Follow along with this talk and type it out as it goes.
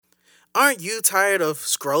Aren't you tired of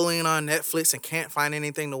scrolling on Netflix and can't find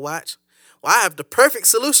anything to watch? Well, I have the perfect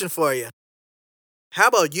solution for you. How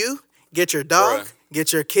about you get your dog,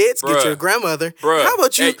 get your kids, get your grandmother. How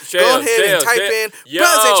about you go ahead and type in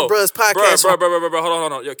Bros Ain't Your Bros podcast. Bro,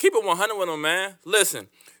 hold on. Yo, keep it 100 with them, man. Listen.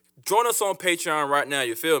 Join us on Patreon right now,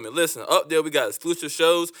 you feel me? Listen, up there we got exclusive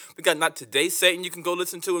shows. We got Not Today Satan you can go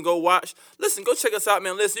listen to and go watch. Listen, go check us out,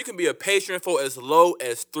 man. Listen, you can be a patron for as low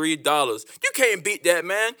as $3. You can't beat that,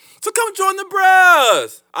 man. So come join the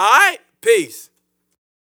bros. All right? Peace.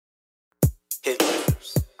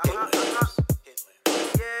 Hitlers.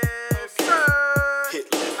 Yes, sir.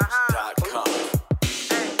 Hitlers.com.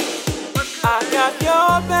 I got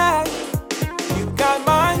your back. You got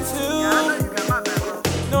mine too. Yeah, I know you got my back.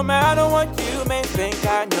 No matter what you may think,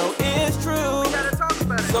 I know it's true. We gotta talk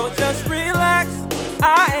about it. So just relax,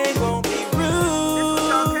 I ain't gonna be rude. That's what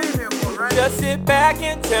y'all came here for, right? Just sit back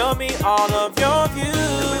and tell me all of your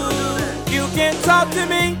views. You can talk to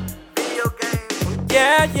me, Video games.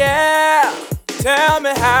 yeah. Tell me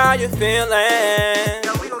how you feeling.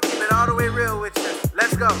 Yo, we gonna keep it all the way real with you.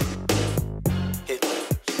 Let's go.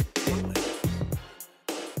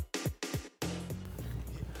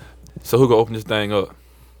 So who gonna open this thing up?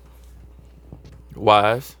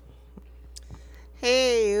 Wise.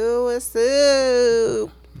 Hey, what's up?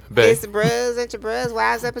 Bae. It's the Bros Ain't Your Bros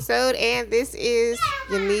Wives episode, and this is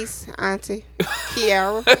your niece, Auntie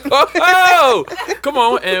Kiara. Oh, come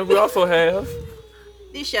on, and we also have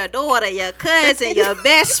This your daughter, your cousin, your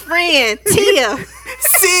best friend, Tia.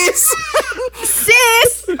 Sis.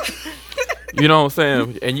 you know what I'm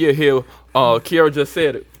saying, and you're here. Kiara just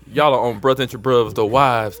said it. Y'all are on Brothers Ain't Your Bros. The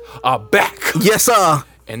wives are back. Yes, sir.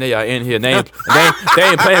 And they are in here. They ain't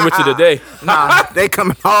playing with you today. Nah, they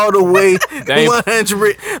coming all the way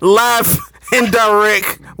 100 live and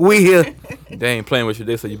direct. We here. They ain't playing with you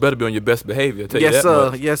today, so you better be on your best behavior. I tell you Yes, that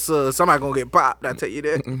sir. much. Yes, sir. Somebody gonna get popped. I tell you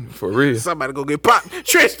that. For real. Somebody gonna get popped.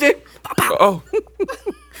 Tristan. Oh,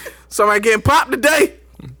 Somebody getting popped today.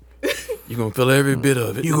 you gonna feel every bit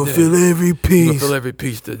of it. You gonna today. feel every You piece. gonna feel every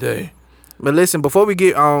piece today. But listen, before we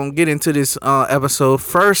get into this episode,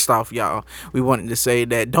 first off, y'all, we wanted to say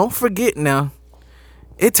that don't forget now,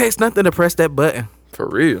 it takes nothing to press that button. For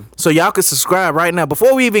real. So y'all can subscribe right now.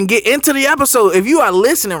 Before we even get into the episode, if you are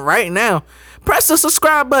listening right now, press the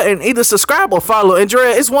subscribe button. Either subscribe or follow. And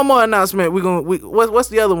Jarrell, it's one more announcement. What's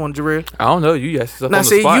the other one, Jarrell? I don't know. You guys up Now on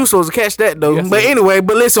see, the spot. you supposed to catch that though. Yes, But sir. anyway,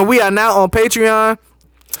 listen, we are now on Patreon.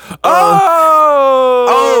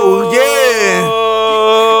 Oh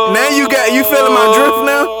yeah. Now you feeling my drift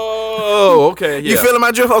now? Oh, okay. Yeah. You feeling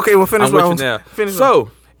my drift? Okay, well finish I'm with what you now. Finish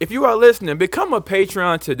So, if you are listening, become a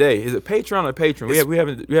Patreon today. Is it Patreon or Patron? We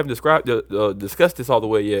haven't discussed this all the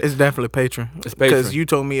way yet. It's definitely Patreon. It's Patron. Because you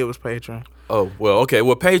told me it was Patreon. Oh well, okay.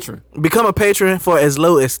 Well, Patron. Become a patron for as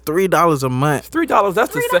low as $3 a month.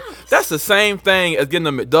 $3. That's the same thing as getting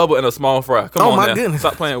a McDouble and a small fry. Come on my now. goodness.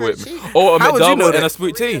 Stop playing with me. Or a How would you know McDouble and that? a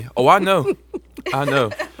sweet tea. Oh, I know. I know.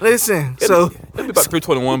 Listen, so It'd be about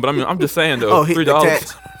 $3.21, but I'm just saying though. Oh, hit the $3.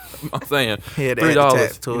 tax. I'm saying Yeah, they add the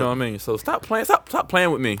tax $3. to You it. know what I mean? So stop playing. Stop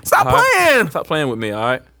playing with me. Stop all right? playing. Stop playing with me. All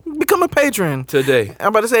right. become a patron Today. I'm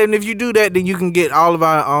about to say, and if you do that, then you can get all of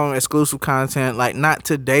our own exclusive content, like Not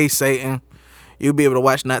Today Satan. You'll be able to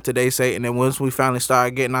watch Not Today Satan, and once we finally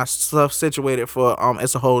start getting our stuff situated for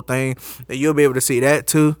It's a Whole Thing, then you'll be able to see that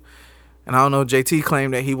too. And I don't know, JT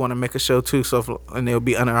claimed that he want to make a show too, and they'll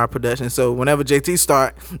be under our production. So whenever JT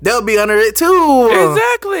start, they'll be under it too.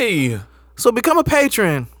 Exactly. So become a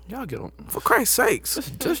patron, Y'all get on. for Christ's sakes.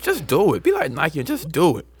 Just do it. Be like Nike and just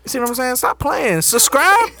do it. You see what I'm saying? Stop playing.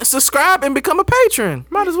 Subscribe, and become a patron.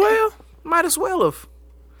 Might as well. Might as well have.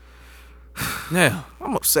 Now,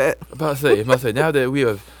 I'm upset. I'm about to say, now that we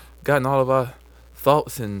have gotten all of our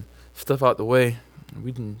thoughts and stuff out the way,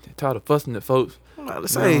 we done tired of fussing at folks. I'm about to Know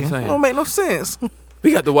say, what I'm it saying? don't make no sense.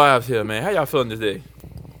 We got the wives here, man. How y'all feeling today?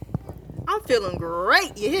 I'm feeling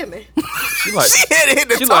great. You hear me? She like She hit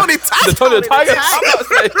the she Tony like, Tiger. the Tony the Tiger. I'm about to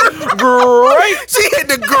say, great. She hit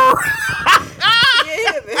the You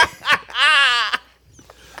hear me?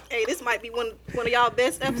 Hey, this might be one of y'all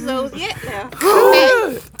best episodes yet now.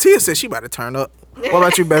 Good. Tia said she about to turn up. What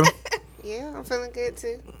about you, baby? Yeah, I'm feeling good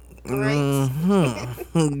too. Great.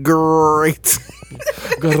 Great.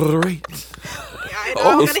 Great. I know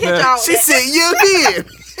I'm gonna hit snap. y'all. She said you did.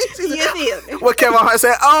 You hear me? What Kevin Hart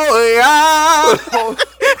said? Oh yeah.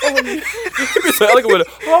 So I look with it.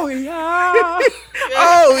 Oh yeah.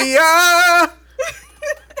 Oh yeah.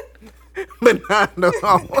 But no.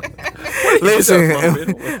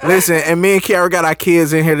 Listen, and me and Kiara got our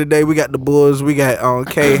kids in here today. We got the boys, we got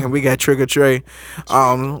Kay, and we got Trick or Trey.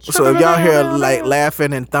 So if y'all hear like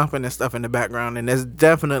laughing and thumping and stuff in the background, and that's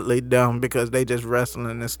definitely them because they just wrestling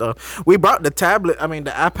and stuff. We brought the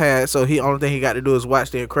iPad, so only thing he got to do is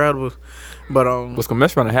watch The Incredibles. But what's gonna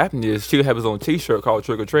mess around and happen is she'll have his own T-shirt called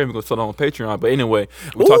Trick or Treat. We're gonna sell it on Patreon. But anyway,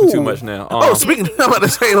 we're talking too much now. Speaking, I'm about to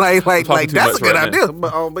say like that's a good idea.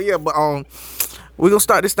 But we're gonna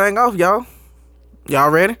start this thing off, y'all. Y'all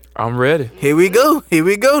ready? I'm ready. Here we go.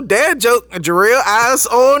 Dad joke. Jarrell, eyes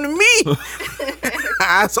on me.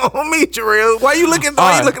 Eyes on me, Jarrell. Why you looking?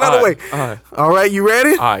 Why you looking other way? All right, you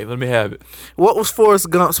ready? All right, let me have it. What was Forrest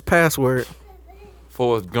Gump's password?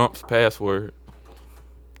 Forrest Gump's password.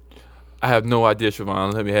 I have no idea,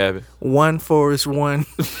 Siobhan. Let me have it. 1 Forrest 1.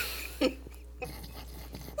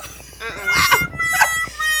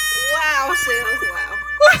 Wow, Sis.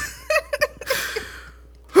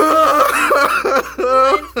 Wow.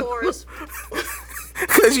 1 Forrest.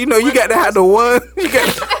 Cause you got to have the 1. You got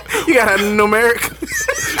to have the numeric.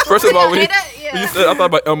 First of all, when you said, I thought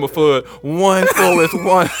about Elmer Fudd. 1 Forrest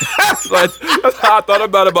 1. Like, that's how I thought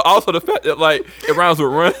about it, but also the fact that like it rhymes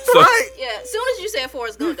with run. So. Right. Yeah. As soon as you said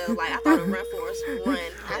Forrest Gump, though, like I thought it was Run Forrest 1.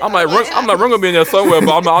 I'm like, run gonna be in there somewhere, but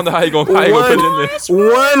I don't know how you gonna put it in there.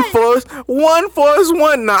 1 Forrest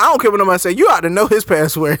 1. Nah, I don't care what nobody say. You ought to know his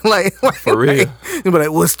password. like for real. You be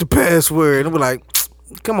like, what's the password? And be like,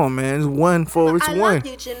 come on, man. It's 1 Forrest 1. I love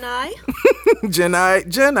you, Janai.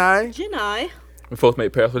 Janai. We're supposed to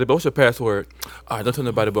make password. But what's your password? All right, don't tell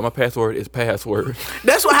nobody, but my password is password.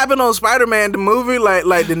 That's what happened on Spider-Man, the movie,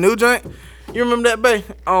 like the new joint. You remember that, babe?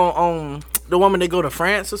 On the woman they go to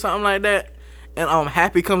France or something like that. And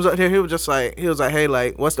Happy comes up here. He was like, hey,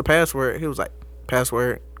 like, what's the password? He was like,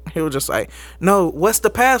 password. He was just like, no, what's the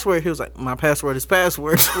password? He was like, my password is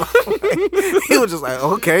password. He was just like,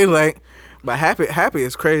 okay, like, but Happy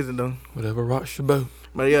is crazy though. Whatever rocks your boat.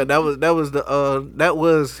 But yeah, that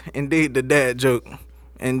was indeed the dad joke,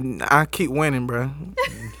 and I keep winning, bro.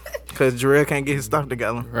 Cause Jarrell can't get his stuff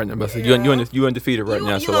together. Right now, but you undefeated right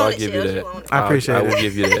now, so I'll give you that. I appreciate it. I will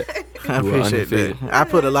give you that. I appreciate that. I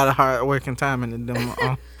put a lot of hard work and time into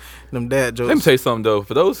them dad jokes. Let me tell you something though.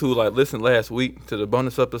 For those who like listened last week to the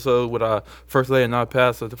bonus episode with our first lady and our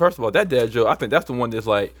pastor, first of all, that dad joke, I think that's the one that's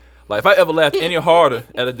like if I ever laughed any harder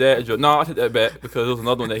at a dad joke, no, I take that back because it was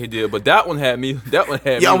another one that he did. But that one had me.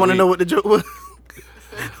 Y'all want to know what the joke was?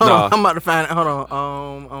 Hold on, I'm about to find it. Hold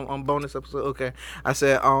on bonus episode. Okay, I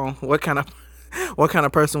said what kind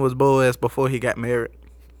of person was Boaz before he got married?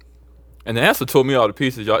 And the answer tore me all to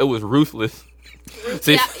pieces, y'all. It was ruthless.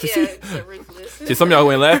 See, ruthless. See, some of y'all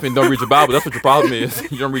ain't laughing. Don't read your Bible. That's what your problem is.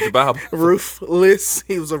 You don't read your Bible. Ruthless.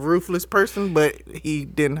 He was a ruthless person, but he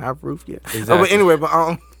didn't have roof yet. Exactly. But anyway,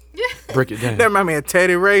 break it down. That remind me of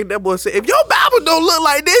Teddy Ray. That boy said, if your Bible don't look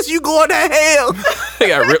like this, you going to hell. They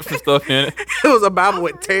got rips and stuff in it. It was a Bible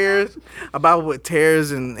with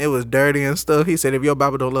tears, and it was dirty and stuff. He said, if your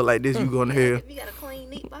Bible don't look like this, you going to hell. If you got a clean,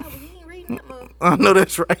 neat Bible, you ain't reading that much. I know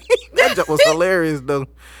that's right. That joke was hilarious, though.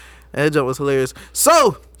 That joke was hilarious.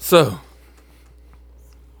 So,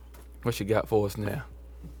 what you got for us now?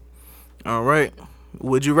 All right.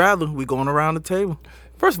 Would you rather? We going around the table.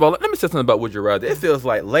 First of all, let me say something about Would You Rather. It feels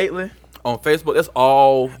like lately on Facebook, that's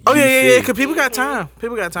all Oh, you yeah, see. because people got time.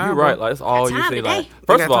 You're right. Like, that's all you see. Like,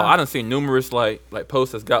 first of all, I done seen numerous like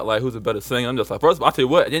posts that's got like who's a better singer. I'm just like, first of all, I'll tell you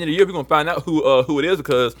what, at the end of the year, we're going to find out who it is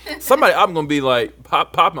because somebody I'm going to be like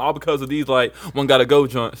popping all because of these like one gotta go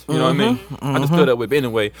joints. You know what I mean? I just feel that way. But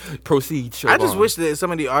anyway, proceed. I just wish that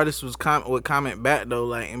some of the artists would comment back though,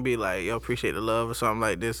 like, and be like, yo, appreciate the love or something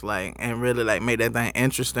like this, like, and really like make that thing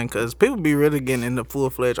interesting because people be really getting into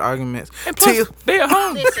full-fledged arguments. And plus, they at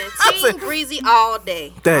home. Listen, Team Breezy all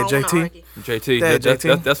day. That JT.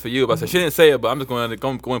 JT, that's for you. But I said she didn't say it, but I'm just going to go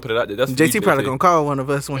and put it out there. That's JT probably gonna call one of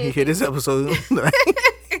us when he hear this episode.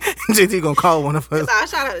 JT gonna call one of us.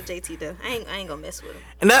 Shout out to JT though. I ain't gonna mess with him.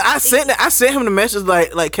 And I sent him the message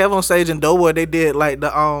like Kev on Stage and Doughboy. They did like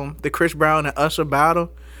the Chris Brown and Usher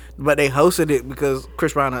battle, but they hosted it because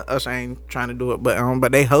Chris Brown and Usher ain't trying to do it.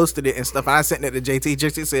 But they hosted it and stuff. And I sent it to JT.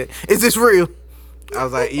 JT said, "Is this real?" I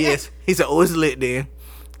was like, "Yes." He said, "Oh, it's lit then."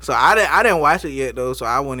 So I didn't watch it yet though, so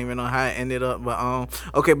I wouldn't even know how it ended up. But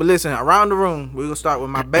okay, but listen, around the room, we're gonna start with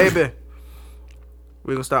my baby.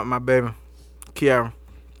 Kiara.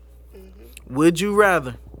 Would you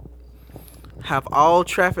rather have all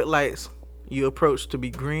traffic lights you approach to be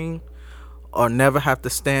green, or never have to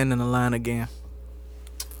stand in a line again?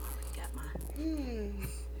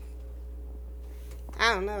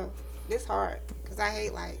 I don't know. This hard because I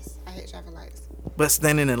hate lights. I hate traffic lights. But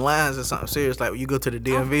standing in lines is something serious. Like when you go to the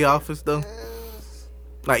DMV office though,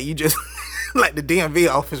 like you just like the DMV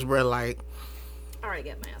office, bro. Like, I already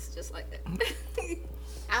got my answer just like that.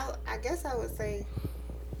 I guess I would say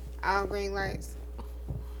all green lights,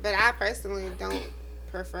 but I personally don't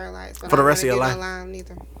prefer lights For the rest of your life? Line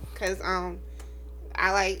neither, cause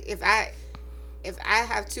I like if I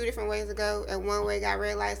have two different ways to go and one way got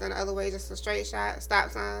red lights and the other way just a straight shot,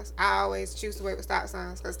 stop signs, I always choose to wait with stop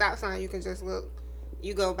signs, cause stop sign you can just look,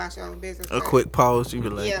 you go about your own business. a quick pause, you be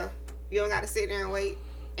like, Yeah, you don't got to sit there and wait,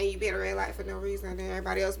 and you be at a red light for no reason, and then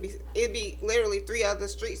everybody else it'd be literally 3 other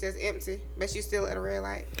streets that's empty, but you still at a red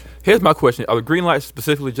light. Here's my question: are the green lights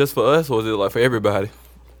specifically just for us, or is it like for everybody?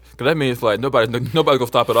 Because that means like nobody's gonna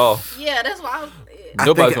stop at all. Yeah, that's why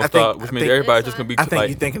Nobody's gonna stop, which means everybody's just gonna be I think like.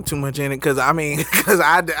 you're thinking too much in it, because I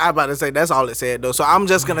about to say that's all it said though. So I'm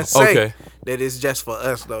just gonna say Okay. that it's just for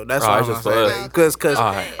us though. That's All all right, I'm just gonna for say. us. Because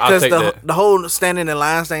All right, I'll take that. the whole standing in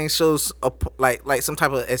line thing shows like some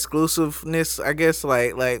type of exclusiveness, I guess.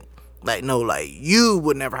 Like no, like you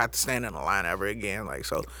would never have to stand in a line ever again. Like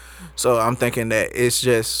so I'm thinking that it's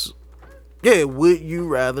just would you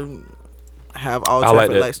rather have all I like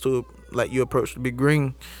traffic that. lights to like you approach to be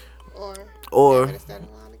green Or or never to stand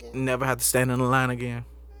in line again. never have to stand in the line again?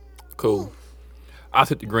 Cool. I'll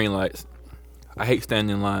take the green lights. I hate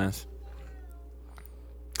standing in lines.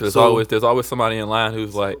 Cause So- there's always somebody in line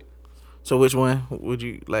who's like, So which one would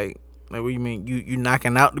you like? Like, what do you mean? You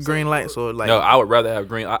knocking out the green lights or like? no, I would rather have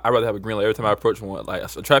green. I'd rather have a green light every time I approach one. Like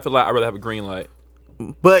a traffic light, I'd rather have a green light.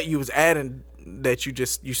 But you was adding that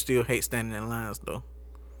you still hate standing in lines though.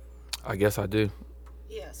 I guess I do.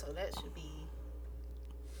 yeah. So that should be.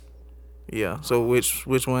 Yeah. So which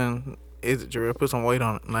one is it, Jarrell? Put some weight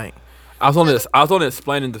on it. Like, I was only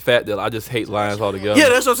explaining the fact that I just hate lines altogether. yeah,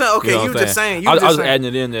 that's what I'm saying. Okay, You know you what just I'm saying. I You was just adding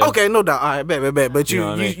it in there. Okay, no doubt. All right, bet. But You you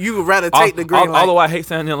know what I mean? you would rather take the green light. Although I hate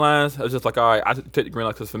standing in lines, I was just like, all right, I take the green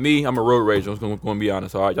light because for me, I'm a road rage. I'm going to be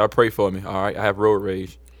honest. All right, y'all pray for me. All right, I have road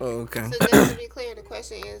rage. Oh, okay. So just to be clear, the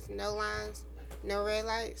question is no lines, no red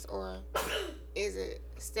lights, or is it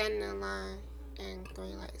standing in line and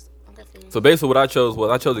green lights? I'm confused. So basically, what I chose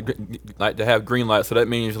to have green lights. So that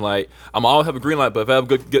means like I'm always have a green light, but if I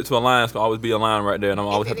ever get to a line, it's gonna always be a line right there, and I'm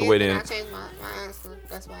always If have it to wait is, in. then I changed my answer.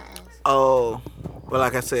 That's why I asked. Oh, well,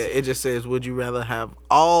 like I said, it just says, would you rather have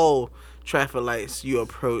all traffic lights you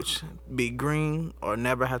approach be green or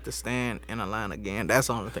never have to stand in a line again? That's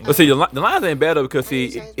the only thing. But see, the lines ain't bad though because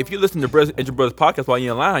see, change if you listen to your brother's podcast while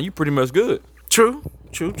you're in line, you pretty much good. True.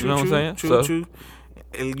 You know what I'm saying? True.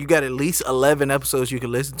 You got at least 11 episodes you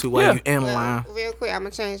can listen to while Yeah. you in line. Real quick, I'm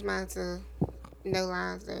gonna change mine to no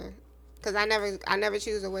lines there, cause I never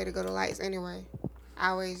choose a way to go to lights anyway. I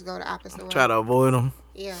always go the opposite way. Try to avoid them.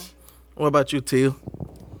 Yeah. What about you, Teal?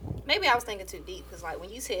 Maybe I was thinking too deep because like when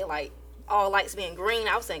you said like all lights being green,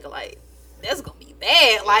 I was thinking like that's gonna be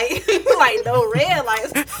bad. Like like no red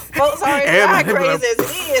lights. Folks already drive Everybody crazy as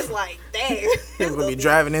it is. Like damn, We're going to be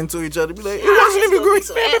driving into each other, be like, it It's wasn't even gonna be green.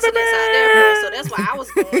 some accidents out there, bro. So that's why I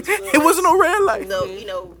was going towards, It wasn't no red light.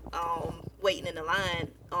 waiting in the line.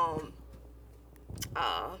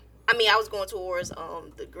 I was going towards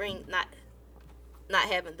the green, not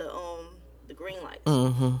having the green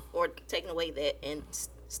lights, or taking away that and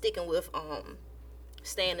sticking with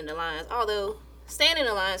staying in the lines. Although staying in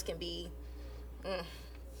the lines can be, it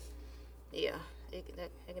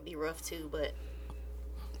can be rough too. But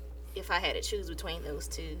if I had to choose between those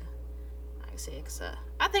two, like I said, 'cause,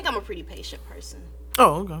 I think I'm a pretty patient person.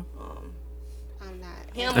 Oh, okay. I'm not.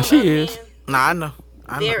 Him, And on she the other is. hand, Nah, I know.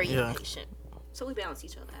 very Yeah. impatient. So we balance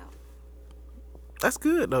each other out. That's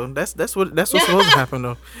good though. That's what's supposed to happen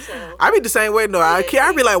though. So I be the same way though. I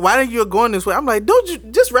be like, why are you going this way? I'm like, don't you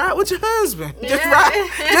just ride with your husband? Just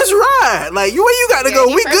ride. Like where you got to Yeah, go?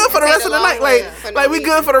 you We first good for the take rest the of the long night. way Like for no like we good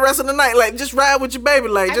reason. for the rest of the night. Like just ride with your baby.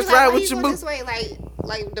 Like I just was like, ride why with you your going boo. this way?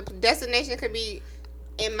 Like the destination could be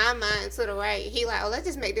in my mind to the right. He like, oh, let's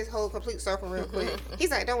just make this whole complete circle real quick.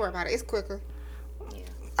 He's like, don't worry about it. It's quicker.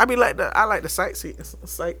 I be like I like the sight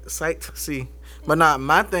see. But nah,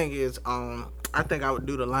 my thing is I think I would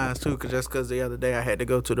do the lines too, cause the other day I had to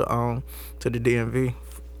go to the DMV.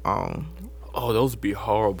 Oh, those would be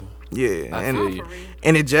horrible. Yeah, I feel you.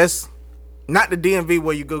 and it just not the DMV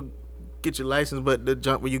where you go get your license, but the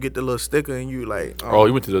jump where you get the little sticker and you like. Oh,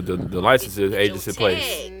 you went to the licenses agency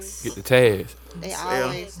place. Get the tags. They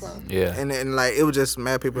always slow. Yeah. And like it was just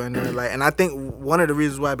mad people in there, like, and I think one of the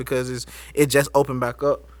reasons why because it just opened back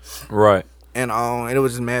up, Right. and it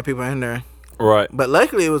was just mad people in there. Right. But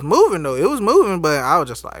luckily it was moving though. It was moving, but I was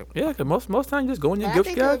just like, Yeah, cause most times you just go in your But I gift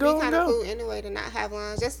think it card, would be go and kind of go. cool anyway to not have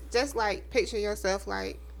lines. Just like picture yourself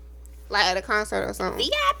like like at a concert or something.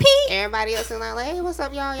 VIP. Everybody else in line, like, hey, what's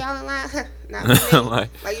up, y'all? Y'all in line? Not for me.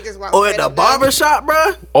 Like you just walk. Or at the barbershop,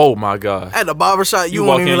 bro. Oh my god. At the barbershop, You walk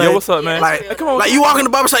won't in, even yo, like, what's up, man? Like, Yeah, come on, like you walk in the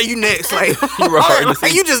barbershop, you next. Like, right in the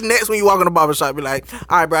like you just next when you walk in the barbershop. Be like,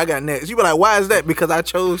 all right, bro, I got next. You be like, why is that? Because I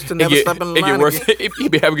chose to never step in the it line get worse. again. He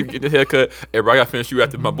be having to get the haircut. Hey, bro, I got to finish you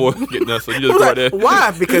after my boy get done. So you just go right there. Like,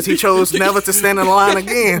 why? Because he chose never to stand in the line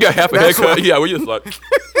again. You got half a That's haircut. why. Yeah, we just like.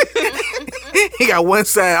 He got one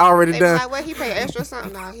side already They be done. like, what? He pay extra or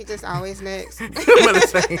something? No, he just always next.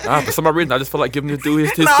 For some reason, I just feel like giving this dude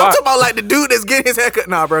his No, I'm spot. talking about like the dude that's getting his haircut.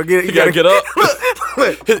 Nah, bro, get it. You gotta get up.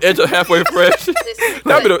 Look, His edge up halfway fresh.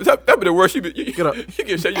 That'd be the worst. You Get up. You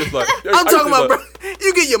get shit. You just like. I'm talking about, bro.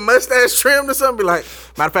 You get your mustache trimmed or something. Be like,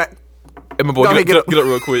 matter of fact, Hey, my boy, Go ahead, get up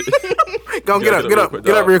real quick. go Yeah, get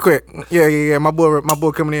up real quick. Yeah. My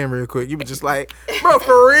boy coming in real quick. You be just like, bro,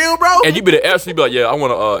 for real, bro. And you be the edge. You be like, yeah, I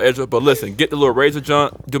want to edge up, but listen, get the little razor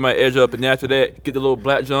jump, do my edge up, and after that, get the little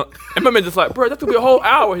black jump. And my man just like, bro, that's gonna be a whole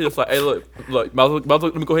hour. He's just like, hey, look, might as well,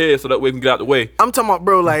 let me go ahead so that way we can get out the way. I'm talking about,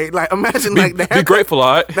 bro. Like imagine like the Be haircut. grateful,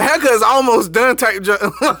 all right? The haircut is almost done. Type jump.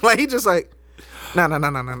 Like he just like, nah.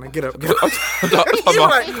 Get up. You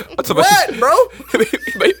like, what, bro?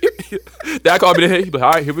 Dad called me the head. He be like,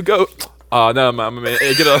 all right, here we go. No, my man.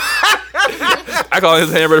 Hey, get up. I call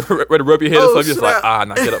his hand ready to rub your head or something. Just like,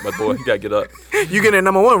 nah, get up, my boy. You gotta get up. You getting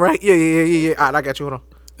number one, right? Yeah. All right, I got you. Hold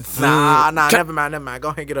on. Nah. Never mind. Go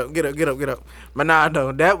ahead, get up. But nah,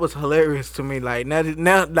 no, that was hilarious to me. Like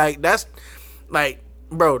now, like that's like,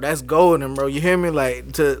 bro, that's golden, bro. You hear me?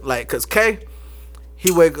 Like cause K,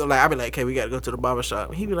 he wake up like I be like, K, we gotta go to the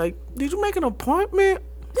barbershop. He be like, did you make an appointment?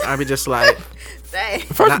 I be just like, Dang.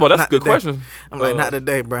 First of all, that's a not good today. question. I'm like, not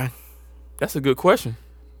today, bro. That's a good question.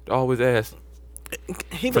 I always ask.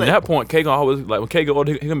 He be From like, that point, K gonna always like when K go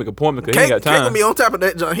older, he gonna make an appointment because he K ain't got gonna time. be on top of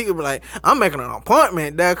that, John. He could be like, I'm making an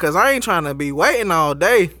appointment, Dad, cause I ain't trying to be waiting all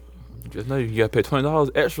day. Just know you gotta pay $20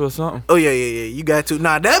 extra or something. Oh yeah. You got to.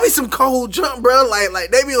 Nah, that be some cold jump, bro.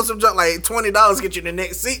 Like they be on some jump like $20 get you the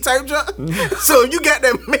next seat type jump. So you got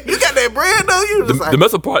that bread though. You just like The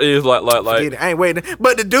messy part is like forget it. I ain't waiting.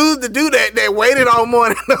 But the dude that waited all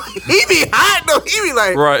morning, he be hot though. He be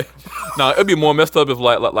like, right. No, it'd be more messed up if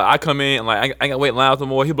like I come in and like I ain't gonna wait in lines no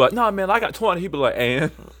more. He'd be like, nah, man, I got 20. He'd be like,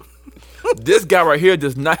 and this guy right here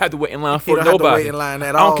does not have to wait in line for don't have to nobody. wait in line at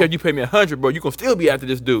I don't all. care if you pay me 100, bro. You gonna still be after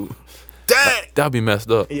this dude. dang. That'd be messed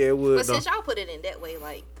up. Yeah, it would. But Though. since y'all put it in that way,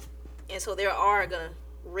 like, and so there are gonna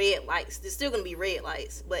red lights. There's still gonna be red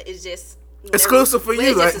lights, but it's just Exclusive for but you,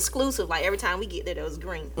 It's like- just exclusive. Like every time we get there was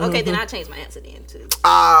green. Okay, then I change my answer then too.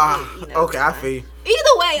 You know, Okay, I feel you.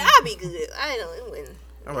 Either way, I'll be good. I don't. It wouldn't.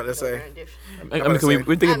 I'm about to say. I mean, cause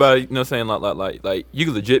we think about it, you know, saying like you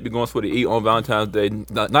could legit be going somewhere to eat on Valentine's Day,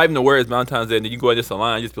 not even aware it's Valentine's Day, and then you go in just a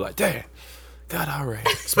line, and just be like, damn, God, all right.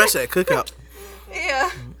 Especially at cookout.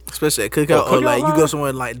 Yeah. Especially at cookout, Oh, or like cookout you go line?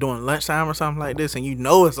 somewhere like during lunchtime or something like this, and you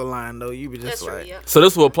know it's a line though. You be just That's true. like, Yeah. So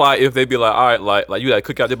this will apply if they be like, all right, like you got to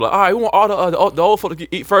cook out. They be like, all right, we want all the old folk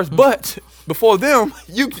to eat first, but before them,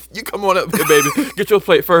 you come on up here, baby, get your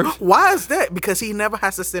plate first. why is that? Because he never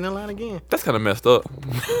has to sit in line again. That's kind of messed up.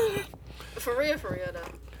 For real though.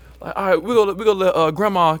 Like, all right, we gonna let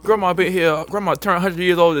grandma be here. Grandma turned 100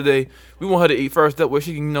 years old today. We want her to eat first. That way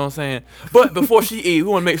she can, you know what I'm saying. But before she eat, we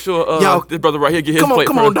want to make sure Yo, this brother right here get his Come on, plate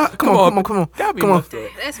come first. on, Doc. Come on. That'd be Come on. messed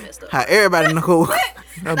up. That's messed up. How everybody know.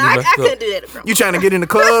 That'd be Nah, I messed up. couldn't do that, bro. You trying to get in the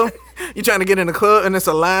club? You trying to get in the club and it's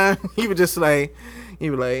a line? You be just like,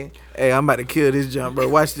 hey, I'm about to kill this jump, bro.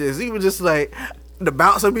 Watch this. He was just like, the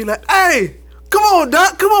bouncer be like, hey, come on,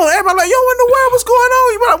 Doc, come on. Everybody like, yo, in the world, what's going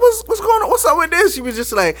on? You be like, what's going on? What's up with this? He was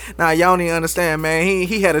just like, nah, y'all don't even understand, man.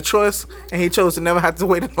 He had a choice and he chose to never have to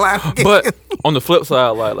wait in line again. But on the flip side,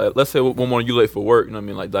 like let's say one morning you late for work, you know what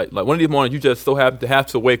I mean? Like one of these mornings you just so happen to have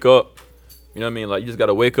to wake up. You know what I mean? Like you just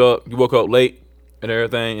gotta wake up. You woke up late and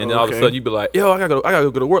everything, and then all of a Okay. sudden you be like, yo, I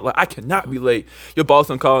gotta go to work. Like I cannot be late. Your boss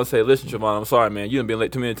gonna call and say, listen, Javon, I'm sorry, man. You done been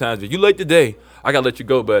late too many times. But you late today. I gotta let you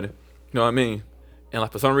go, buddy. You know what I mean? And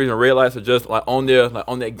like for some reason, red lights are just like on there, like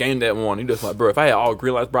on that game that morning. You just like, bro, if I had all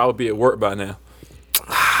green lights, bro, I would be at work by now.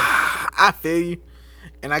 I feel you.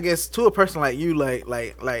 And I guess to a person like you, like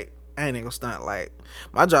I ain't gonna stunt. Like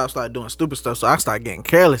my job started doing stupid stuff, so I started getting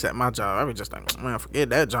careless at my job. I be just like, man, forget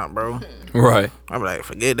that jump, bro. Right. I be like,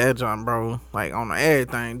 forget that jump, bro. Like on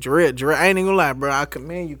everything, Jarrett, I ain't even gonna lie, bro. I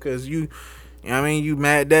commend you because you know what I mean, you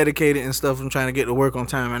mad dedicated and stuff. I'm trying to get to work on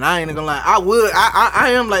time, and I ain't gonna lie,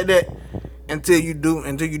 I am like that until you do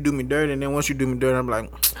me dirty, and then once you do me dirty, I'm like,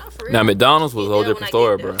 For real. Now McDonald's was a whole Yeah, when different I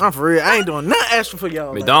story, get bro. there. I'm for real. I ain't doing nothing extra for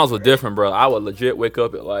y'all. McDonald's was different, bro. I would legit wake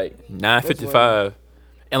up at like 9:55,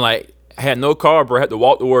 and like I had no car, bro. I had to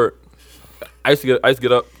walk to work. I used to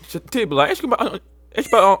get up T be like,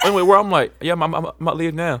 anyway, where I'm like, yeah, I'm about to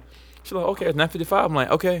leave now. She's like, okay, it's 9:55. I'm like,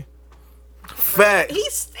 okay. Fact. He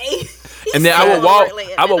stayed. And then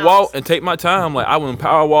I would walk and take my time. Like I wouldn't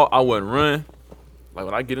power walk, I wouldn't run. Like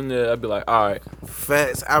when I get in there, I'd be like, all right.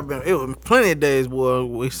 Facts. It was plenty of days, boy.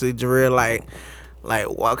 We see Jarrell like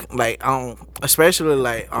walking, like especially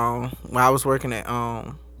like when I was working at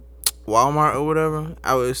Walmart or whatever.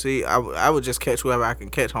 I would just catch whoever I can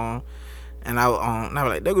catch home, and I would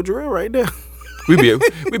like, there go Jarrell right there. we be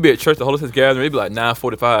at church, the Holy Spirit gathering. It'd be like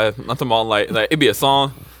 9:45. I'm talking about like it'd be a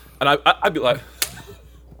song, and I'd be like.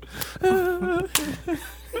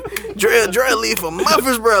 Jarrell leave for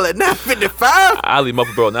Murfreesboro at 9:55. I leave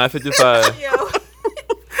Murfreesboro at 9:55. Yo.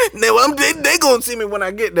 They gonna see me when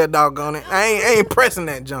I get that doggone it. I ain't pressing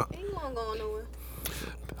that jump. Ain't going nowhere.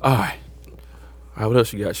 All right, what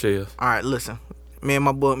else you got, Shells? All right, listen. Me and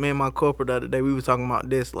my corporate the other day, we were talking about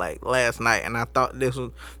this like last night, and I thought this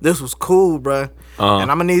was cool, bro. And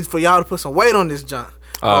I'm gonna need for y'all to put some weight on this junk.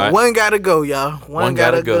 All right. One gotta go, y'all. One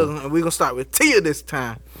gotta go. And we gonna start with Tia this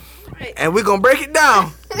time. Right. And we're gonna break it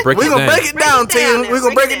down. Break it down. Break it down, Tia. now. We're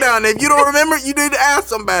gonna break it down. If you don't remember, you need to ask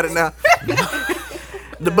somebody now.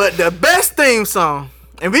 But the best theme song,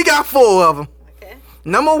 and we got 4 of them. Okay.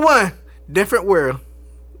 Number 1, Different World.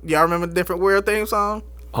 Y'all remember the Different World theme song?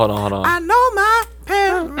 Hold on. I know my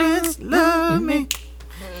parents love me.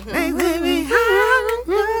 They let me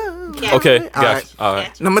have Okay, All right. All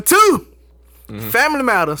right. Number 2, Family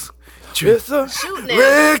Matters. It's a Shoot now.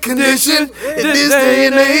 Recognition in this day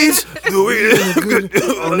and age.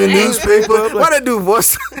 On the newspaper. Why that dude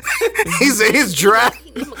voice? He said it's dry.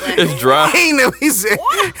 It's dry. He ain't never. He said,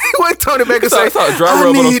 what Tony Baker say? It's all dry I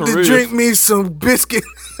rub on need some to ribs." drink me some biscuit,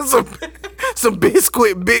 some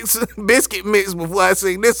biscuit mix before I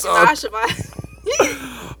sing this song. Sasha,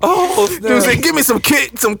 Oh, Dude snap. said, give me some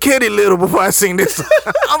kitty little before I sing this song.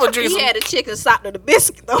 I'm gonna drink he some. had a chicken socked to the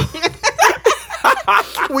biscuit though.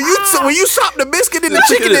 When you sop the biscuit in the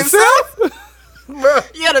chicken itself, bruh,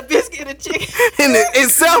 Yeah, the biscuit and the chicken. in it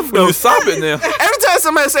itself though. You stop it now. Every time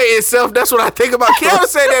somebody say itself, that's what I think about. Kiara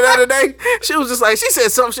said that the other day. She was just like, she said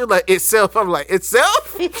something. She was like, itself. I'm like,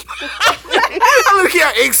 itself? I look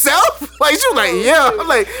here, itself? Like, she was like, yeah. I'm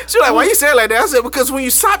like, she was like, why you say it like that? I said, because when you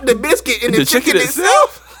sop the biscuit in the chicken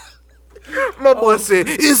itself, my boy said,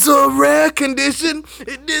 it's a rare condition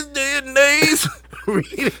in this day and age.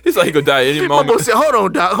 He's like he gonna die any My boy moment. said, hold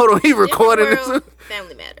on, Doc. Hold on. He recording Different this. world,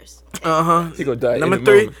 Family Matters. He gonna die Number any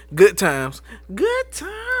 3, moment. good times. Good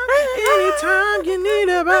times, anytime you need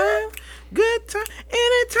a vibe. Good time,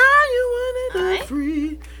 anytime you want it Alright.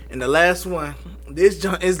 free. And the last one, this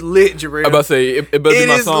joint is lit, Jarrell. I'm about to say it better be It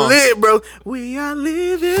my is song. lit, bro. We are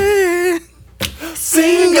living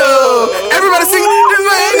single. Everybody sing.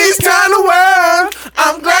 It's time to work.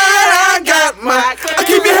 I'm glad I got my.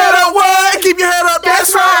 Keep your head up, what? Keep your head up.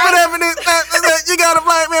 That's right. Whatever it is. You gotta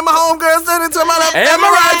fly, man. My homegirl said it to my left. Am I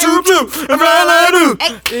right? True. Am I right? Do.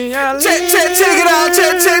 Check it out.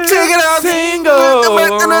 Check it out.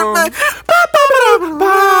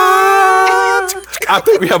 I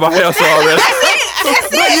think we have our hair song already.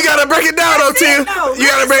 But you gotta break it down, though, Tim. You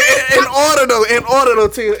gotta break it in order, though. In order,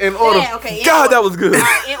 Tim. In order. Yeah, okay. in God, order. that was good. All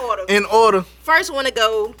right, in order. In order. First one to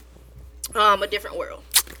go, A Different World.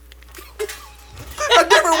 A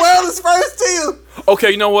Different World is first, Tim.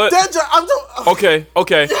 Okay, you know what? That joint, I'm so. Okay.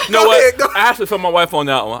 You know Go what? ahead, go. I actually felt my wife on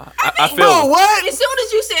that one. I feel Bro, it. what? As soon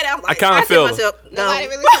as you said that, I was like, kinda said feel to myself, no. Nobody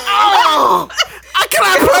really Oh, can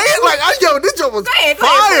I play it? Like, yo, this joint was ahead, go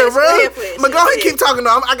fire, ahead, bro. play it, play it. But go ahead, keep talking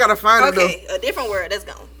though. I gotta find it Okay, A Different World. That's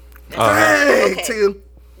gone. All right. though. Hey, Okay. Tim.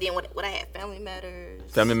 Then what I had? Family Matters.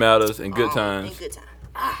 Family Matters and Good And Times. Good Times.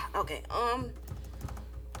 Okay.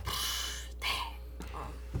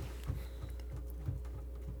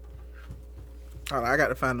 Hold on, I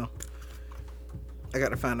gotta find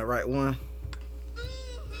the right one.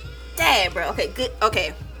 Dad, bro. Okay, good.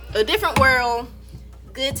 Okay, A Different World,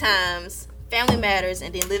 Good Times, Family Matters,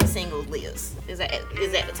 and then Living Single lives. Is at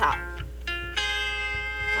the top.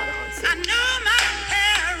 Hold on. Let's see. I know my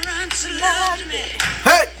parents loved me.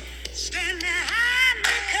 Hey, Stand behind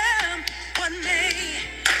me, come what may.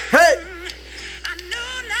 hey. I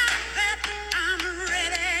know now that I'm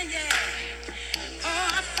ready, yeah. Oh,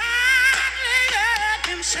 I finally heard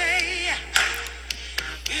them say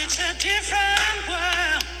it's a different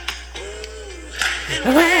world. Ooh,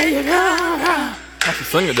 and where you go, I should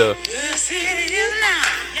sing it though. yes it is now,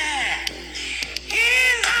 yeah.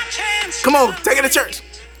 Here's our chance. Come on, take it to church.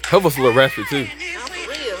 Help us a little raspy too. For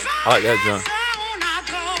real. I like that jump.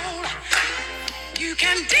 You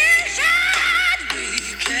can decide,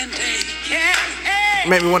 we can take care.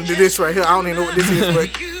 Made me want to do this right here. I don't even know what this is,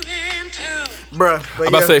 but You into bruh. But I'm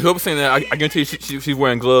about to say, whoever singing that, I guarantee you she's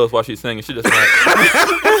wearing gloves while she's singing. She just like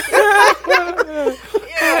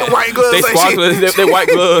white gloves. they like sparkling, they white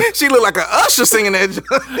gloves She looked like an usher singing that.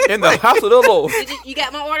 in the house of the Lord. You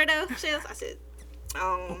got my order though, Shells? I said,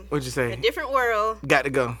 What'd you say? A Different World. Got to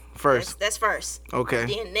go first. That's first. Okay.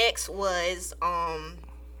 Then next was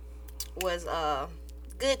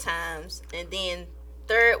Good Times, and then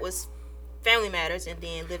third was Family Matters, and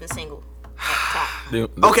then Living Single.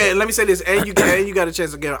 Okay, let me say this. And you got a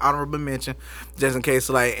chance to get an honorable mention, just in case,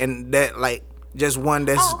 like, and that, like, just one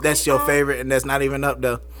that's your favorite, and that's not even up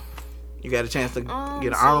there. You got a chance to get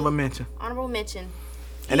an honorable mention. Honorable mention.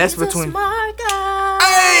 And that's He's a between. smart guy.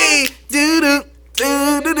 Hey, do do.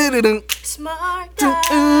 Smart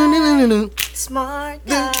guy. Smart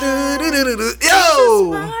guy.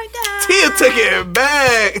 Yo, Smart guy. Tia took it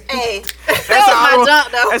back. Hey, That's that was my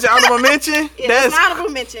jump though. That's your honorable mention. Yeah, that's my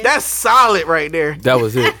honorable mention. That's solid right there. That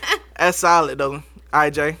was it. That's solid though. All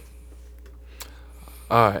right, Jay.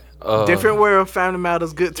 All right. Different World, Family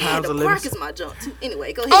Matters, Good Yeah, Times, the and park Living. is my jump too.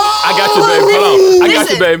 Anyway, go ahead. I got you, baby. Hold on. I got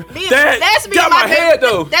you, baby. That's That me got and my baby, head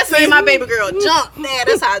though. That's me and my baby girl. Jump. Yeah,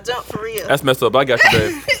 that's how I jump for real. That's messed up. I got you,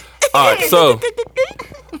 baby. All right.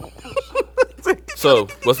 So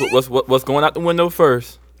what's going out the window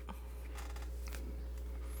first?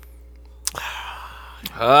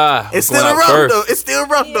 It's still rough though. It's still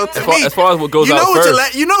rough though to me. As far as what goes you know out what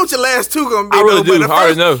first. you know what your last two gonna be. I really though, do. but the I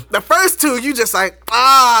already first- know. The first two, you just like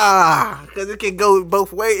because it can go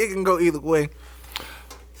both ways. It can go either way.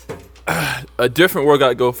 A Different World got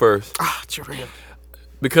to go first Jarrell.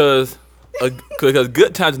 because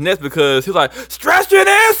Good Times next because he's like stretching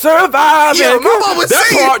and surviving. Yeah, my mom was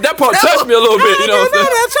singing. That part touched me a little bit. You know what I'm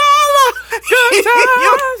saying? Good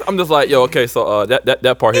times. I'm just like, yo, okay, so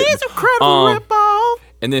that part hit me. It's incredible rip-off.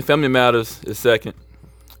 And then Family Matters is second.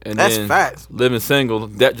 And That's then facts. Living Single,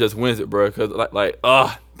 that just wins it, bro. Cause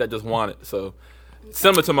that just won it. So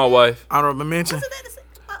similar to my wife. Honorable mention.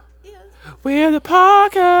 We're the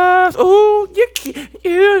podcast. Ooh, you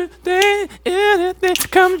think anything?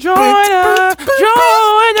 Come join us.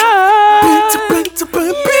 Join us. It's the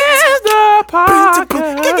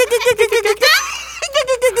podcast.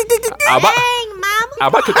 I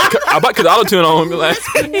about to auto-tune on me like.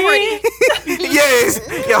 Yes.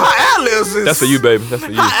 Yo, her ad-libs is... That's for you, baby. That's for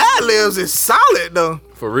you. Her ad-libs is solid, though.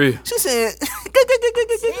 For real. She said...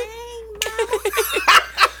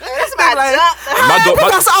 That's my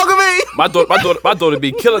jump. My daughter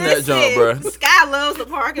be killing that jump, bro. Sky loves the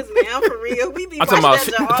Parkers, man. For real, we be I'm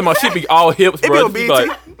watching talking that about jump. she be all hips, It be bro. on She be BET.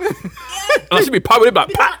 like, she be popping it,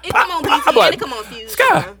 like pop, It come on pop. BT I'm like, and it come on Fuse.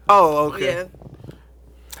 Sky. man. Oh, okay. Yeah.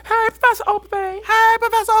 Hey, Professor Ogilvy. Hey,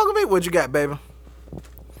 Professor Ogilvy. What you got, baby?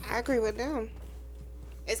 I agree with them.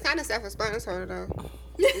 It's kind of self-explanatory though.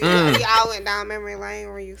 We all went down memory lane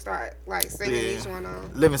where you start like singing each one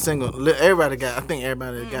on. Living Single. Everybody got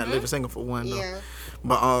Living Single for one, though. Yeah.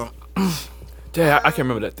 But, Yeah, I can't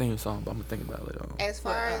remember that theme song, but I'm gonna think about it later on. As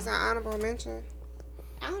far as an honorable mention,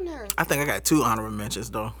 I don't know. I think I got two honorable mentions,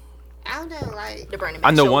 though. I don't know. Like The Burning I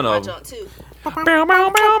Man know Show one was my of 'em. jump too. I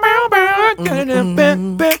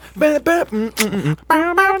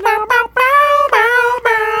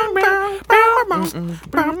was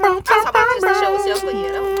talking about just the show itself, but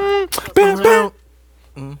yeah, that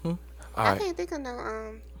was All I right. can't think of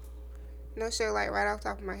no show like right off the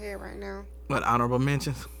top of my head right now. What honorable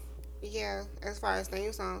mentions? Yeah, as far as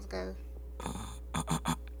theme songs go.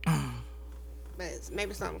 But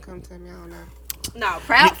maybe something come to me. I don't know. no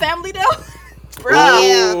Proud Family though. Bro,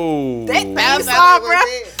 Oh, that theme Proud song, Family bro. was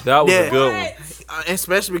it. that was Yeah. a good one.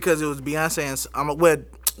 Especially because it was Beyonce and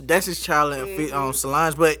Destiny's Child and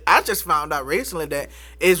Solange. But I just found out recently that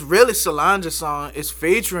it's really Solange's song. It's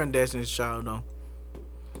featuring Destiny's Child though.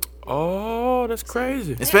 Oh, that's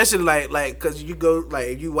crazy. Especially like cause you go like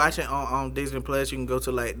if you watch it on Disney Plus, you can go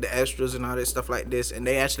to like the extras and all that stuff like this, and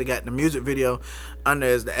they actually got the music video under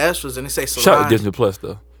as the extras, and they say Solange. Shout out to Disney Plus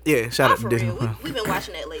though. Yeah, shout Oh, out to for Disney real, Plus. we've been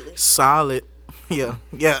watching that lately. Solid. Yeah,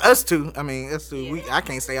 us two. I mean, us two. I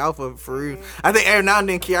can't stay off of it for real. I think every now and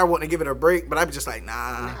then Kiara want to give it a break, but I be just like, nah.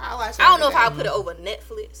 I watch it I don't know if every I'll day. put it over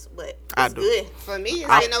Netflix, but I it's do. good. For me, it's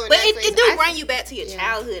But been over it Netflix. do I- bring you back to your Yeah.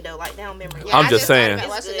 childhood though, like down memory lane. I'm I just saying. started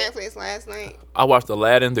watching It's Netflix last night. I watched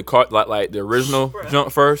Aladdin, like the original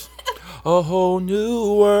jump first. A whole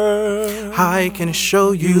new world. I can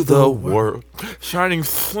show you the world. Shining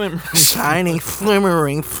slim. shining,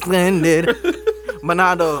 flimmering, splendid. But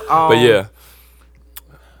not though. But yeah.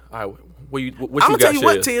 All right, what you I'm got, gonna tell you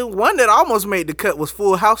what, Shez? Till. One that almost made the cut was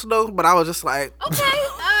Full House though, but I was just like, Okay.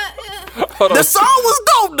 Hold on. the song was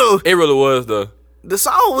dope though. It really was though. The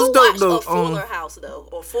song was Who dope watched though. a Fuller House though,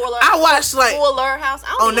 or Fuller? I watched like Fuller House.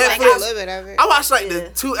 I don't on even Netflix. think A little bit of it. I watched like Yeah. the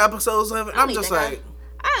 2 episodes of it. I don't I'm even just think like,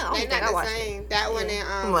 I don't They think I not the watched it. same. That one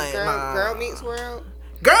and like, nah. Girl Meets World.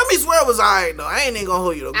 Girl Meets World was alright though. I ain't even gonna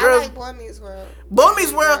hold you though. I Girl, like Boy Meets World. Boy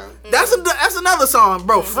Meets World. That's another song,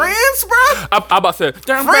 bro. Friends, bro. I about to say.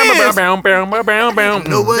 Friends.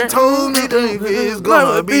 No one told me that it's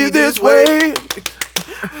gonna be this way.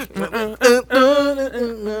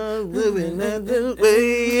 Living that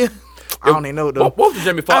way. I don't even know though. What was the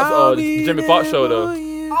Jamie Foxx? The Jamie Foxx show though.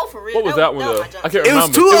 Oh, for real? What was that one though? my I junk. can't It was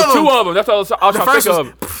remember. two It was of them. 2 of them. That's what I was trying to first think of.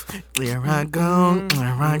 Where I go,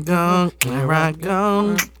 where I go, where I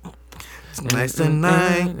go. It's nice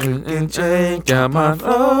tonight, you can check out my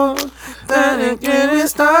phone. Then get it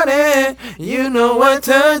started, you know what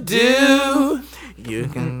to do. You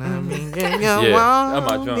can let me get your Yeah, that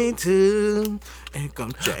might want jump. me to. And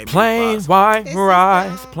come Jamie Plain Foxx. white It's rice,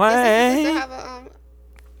 just, plain.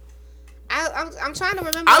 I'm trying to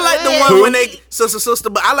remember. I like the what. one when they sister,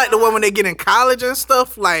 but I like the one when they get in college and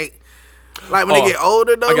stuff. Like when they Oh, get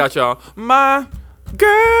older though. I got y'all. My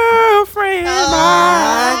girlfriend,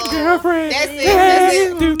 my girlfriend. That's it. That's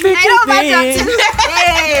it. Do thick Hey, don't my things. junk too.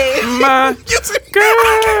 Hey. My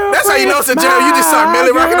girlfriend. That's how you know it's a jam. You just start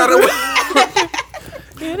Millie rocking out the way.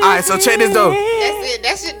 All right, so check this though.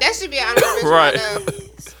 That's it. That should be an honorable mention. Right. Though. There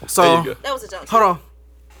you So go. That was a junk. hold on.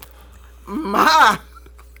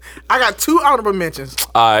 I got 2 honorable mentions.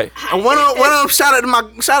 All right. And one of them shout out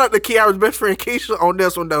to Kiara's best friend Keisha on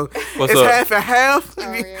this one though. What's it's up? half and half.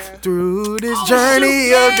 Oh, yeah. Through this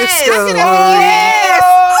journey of discovery.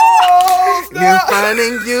 You're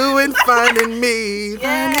finding you and finding me.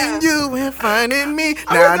 Finding you and finding me.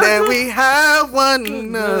 Now that we have one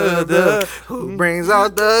another who brings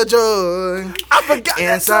out the joy I forgot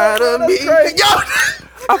inside of me. Yo!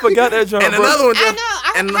 I forgot that jump. And another one, I though. know.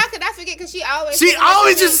 And How could I forget? Because she always. she sing that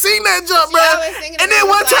always shit. just sing that jump, She bro. always singing And it, then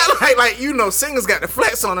one time, like- like singers got the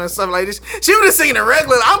flex on her and stuff like this. She was just singing it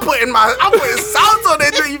regular. I'm putting sauce on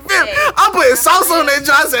that joint. You feel me? I'm putting sauce on that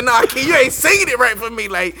joint. I said, nah, Key, you ain't singing it right for me.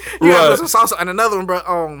 Like you gotta Right. put some sauce on. And another one, bro.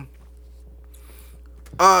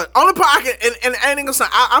 Only part I can, and I ain't gonna say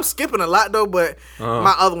I'm skipping a lot though, but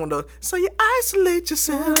my other one though. So you isolate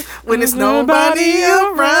yourself when there's nobody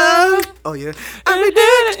around. Oh yeah. I was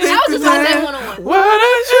just like that one-on-one.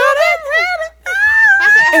 How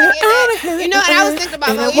could I forget that? You know, and I was thinking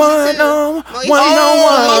about Moesha too.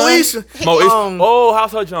 Moesha. Moesha. Oh,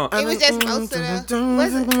 how's her jump? It was just most of the.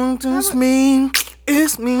 Was it? It's me.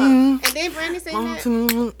 It's me. And then Brandy sang that.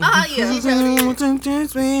 Oh yeah.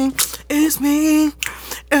 It's me.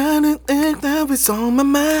 And I think that was on my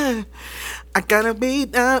mind. I gotta be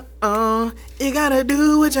down. You gotta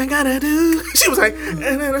do what you gotta do. She was like, and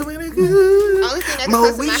then I'm gonna go. Only thing that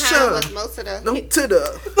comes to my Moesha. mind was most of the. No to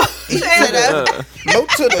the. To No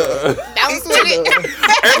to the. That was with it.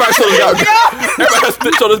 Everybody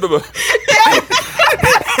showed this baby.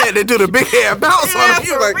 And they do the big hair bounce on him.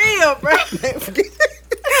 You like, real, bro.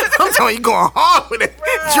 I'm telling you, going hard with it.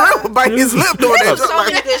 Trill would bite his lip doing that. So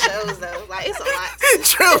Like, many good shows though. Like it's a lot.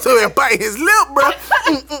 Trill to it bite his lip, bro.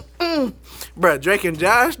 Bro, Drake and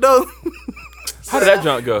Josh though. How did that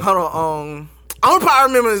jump go? Hold on. Only part I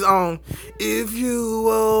remember is if you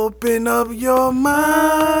open up your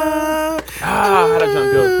mind. How that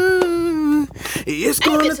jump go? It's I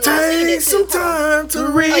ain't gonna been to my scene take it some too. time to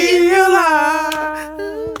realize.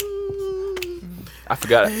 I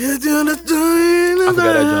forgot it. You're gonna do it, I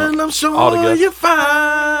forgot that jump. I'm sure Altogether. you're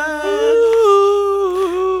fine.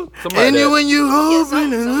 Something like And that. when you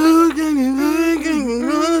open and something looking,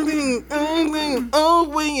 all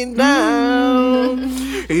down,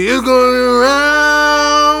 you're going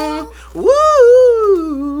around.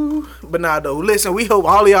 Woo! But nah, though, listen, we hope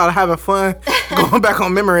all of y'all are having fun going back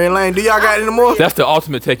on memory lane. Do y'all got any more? That's the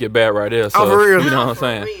ultimate take it back right there. So, Oh, for real? You know what I'm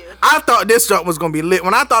saying? Real. I thought this jump was gonna be lit.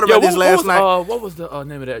 When I thought Yo, about this last night, what was the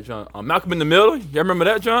name of that jump? Malcolm in the Middle. You remember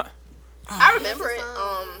that jump? I remember it.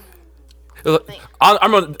 It was like- I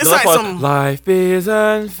remember It's the last like part. some- Life is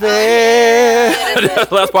unfair. That's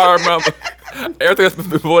the last part I remember. Everything else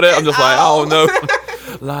before that, I'm just like, I don't know.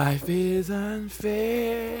 Life is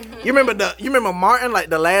unfair. you remember Martin, like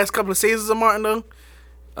the last couple of seasons of Martin though?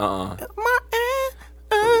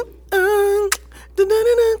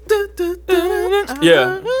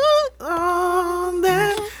 Yeah.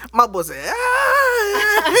 My boy said,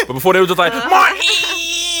 ah. But before they were just like, Martin.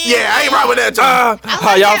 Yeah, I ain't right with that jump.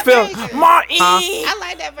 How y'all that feel? version. Martin. I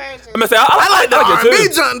like that version. I'm gonna say, I I like the it R&B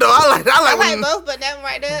too. jump though. I like I like when both, but that one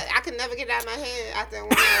right there, I could never get it out of my head after one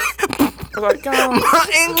I was like, God.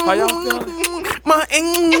 How y'all feeling? my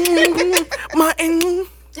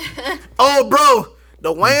Oh, bro,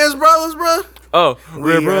 the Wayans brothers, bro. Oh,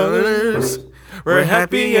 We're brothers. We're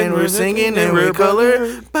happy and we're singing and we're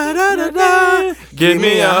colored. Ba-da-da-da. Give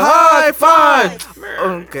me a high five.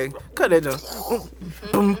 Okay, cut that joke.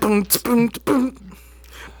 Boom, boom, boom, boom.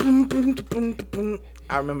 Boom, boom, boom, boom.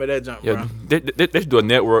 I remember that jump, Yeah, bro. they should do a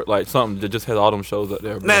network like something that just has all them shows up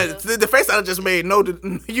there. Bro. Now, the face I just made,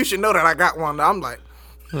 you should know that I got one. I'm like,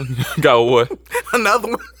 Got what? another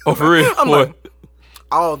one. Oh, for real? I'm What? like,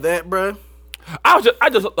 all that, bro. I just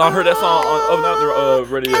heard that song on the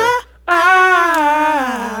radio.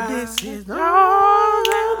 This is all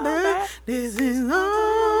that. This is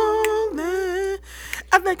all that.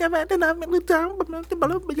 I think I've had enough time,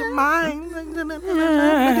 but your mind.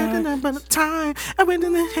 Time. I went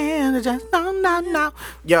in the hand, just no.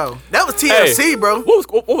 Yo, that was TLC, bro.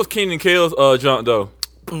 What was Keenan Kell's jump though?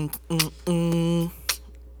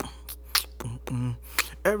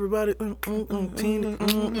 Everybody,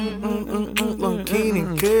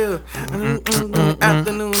 Keenan Kell.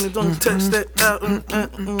 Afternoon, is gonna touch that out.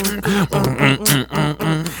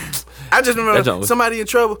 I just remember somebody in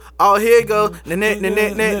trouble. Oh, here it go. The neck.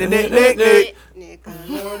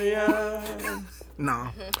 No.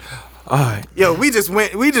 Alright. Yo, we just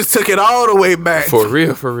took it all the way back. For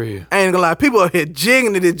real. I ain't gonna lie, people are here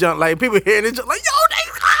jigging to this junk. Like, people hearing this junk, like, yo,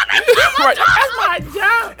 Right, that's my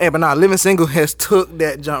job. hey, but nah, Living Single has took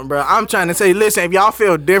that jump, bro. I'm trying to say, listen, if y'all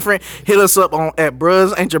feel different, hit us up at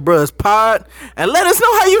Bruhs Ain't Your Bruhs Pod and let us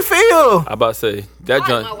know how you feel. I about to say that My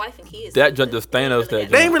junk. wife and kids. That junk just Thanos. That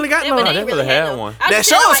They ain't really got no. they really had one. That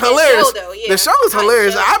show is hilarious. The show is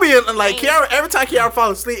hilarious. I be like, Thanks. Kiara, every time Kiara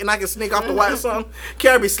falls asleep and I can sneak off to watch something,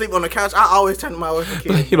 Kiara be sleep on the couch. I always turn to my wife and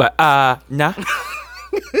kid. He like, nah.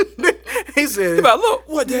 He said, He like, look,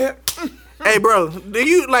 what the hell? hey, bro, do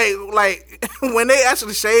you like when they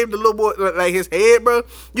actually shaved the little boy, like his head, bro?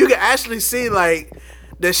 You can actually see like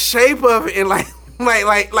the shape of it and like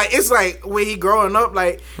it's like when he growing up,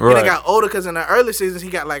 like he Right. got older because in the early seasons he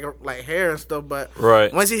got like hair and stuff, but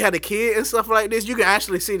Right. once he had a kid and stuff like this, you can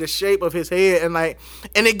actually see the shape of his head and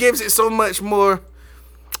it gives it so much more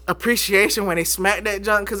appreciation when they smack that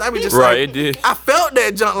junk because I be just Right, like, it did. I felt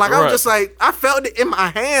that junk like I Right. was just like I felt it in my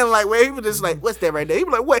hand like where he was just like, what's that right there? He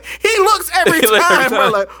be like, what? He looks every He look every time, bro.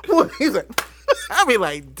 time. Like, what? He's like, I be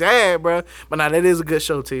like, damn, bro. But nah, that is a good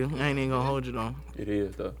show too. I ain't even gonna hold you though. It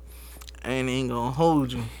is though. I ain't even gonna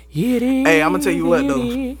hold you. It is. Hey, I'm gonna tell you what though.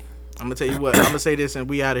 I'm gonna tell you what. I'm gonna say this and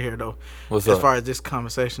we out of here though. What's as up? far as this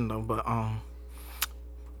conversation though, but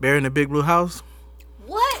Bear in the Big Blue House.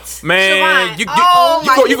 What? Man, Siobhan, you oh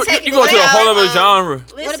my, go to a whole other goodness. genre.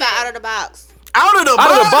 What about Out of the Box? Out of the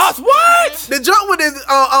Out of the box, what? The jump with his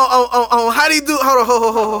how do you do?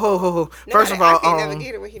 Hold on. First of all, I can't never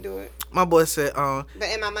get it when he do it. my boy said But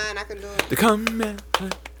in my mind, I can do it. The comment.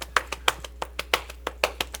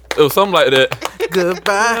 It was something like that.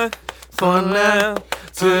 goodbye for now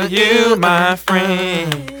to you, my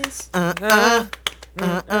friend.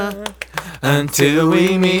 Until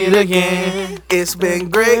we meet again. It's been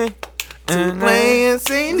great to play and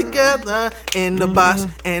sing together in the box,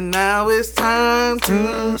 and now it's time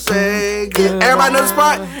to say good. Everybody know the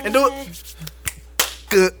spot and do it.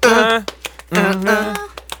 Good.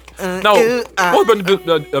 No, what's been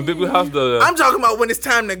the Big Blue House? I'm talking about when it's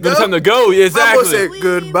time to go. It's time to go. Yeah, My boy exactly. said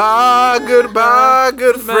goodbye,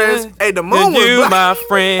 good friends. Hey, the moon To was you, black. my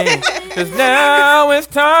friend. 'Cause now it's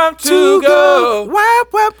time to go.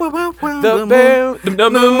 The bell, the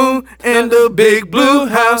moon, and the big blue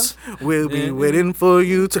house will be waiting for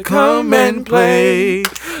you to come and play.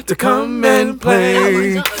 To come and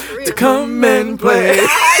play. To come and play.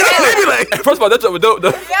 They be like, First of all, that's dope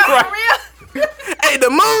though. Yeah, for real. hey, the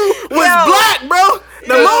moon was black, bro.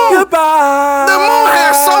 The moon. Goodbye. The moon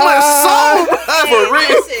had so much soul. For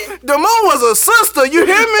real. Listen. The moon was a sister. You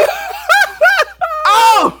hear me?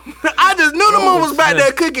 Oh, I just knew the moon was back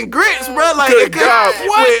there cooking grits, bro. Like, Good God,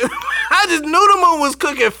 what? I just knew the moon was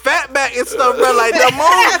cooking fatback and stuff, bro. Like the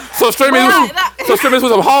moon. So streaming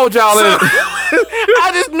with some whole y'all in it.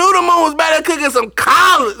 I just knew the moon was back there cooking some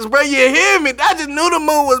collards, bro. You hear me? I just knew the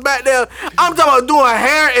moon was back there. I'm talking about doing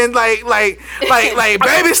hair and like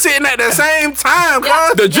babysitting at the same time,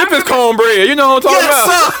 cuz. The drip is cornbread. You know what I'm talking Yes,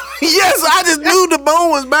 about? sir. Yes, I just knew the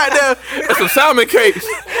moon was back there. That's some salmon cakes.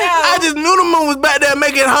 I just knew the moon was back there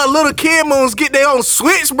making her little kid moons get their own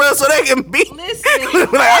switch, bro, so they can be.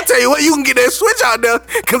 Listen. Like, I tell you what, you can get that switch out there,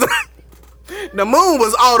 cause the moon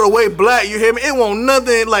was all the way black. You hear me? It won't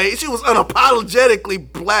nothing like she was unapologetically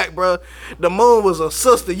black, bro. The moon was a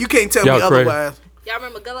sister. You can't tell me Y'all crazy. otherwise. Y'all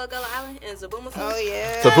remember Gullah Gullah Island and Zabuma Food? Oh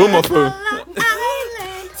yeah. The Boomer food.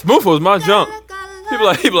 Smooth was my junk. He be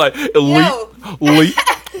like, elite.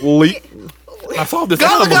 I saw this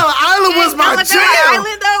Gullah animal. Gullah Island was my Gullah Gullah jam.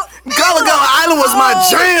 Island though. Gullah Gullah Island was my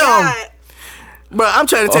jam. God. But I'm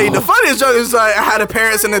trying to tell you, the funniest joke is like how the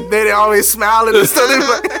parents and the daddy always smiling and stuff.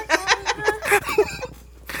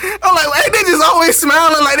 I'm like, hey, they just always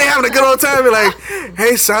smiling like they having a good old time. Be like,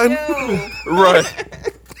 hey, son. Right.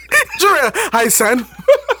 Drea, hi, son.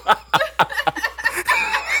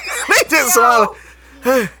 They just smiling.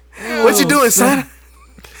 Hey, what you doing, son?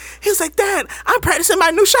 He was like, Dad, I'm practicing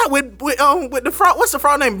my new shot with the frog. What's the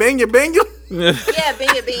frog name? Benya. Yeah,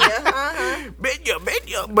 Benya.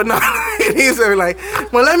 Benya. But no, he's like,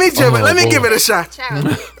 well, let me give it a shot. Child,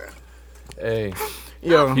 bro. Hey,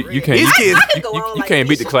 Yo, you can't. these kids, I could go on You like can't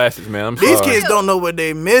beat this. the classics, man. I'm sorry. these kids don't know what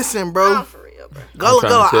they missing, bro. Oh, for real, bro. Gullah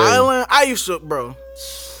trying Gullah to tell you. Island. I used to, bro,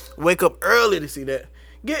 wake up early to see that.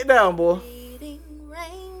 Get down, boy.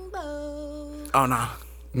 Rainbow. Oh no,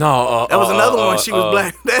 No, that was another one. She was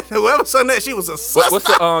black. That, whoever sung that, she was a sister. What's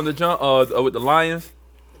the jump with the lions?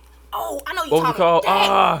 Oh, I know you What was it talking called?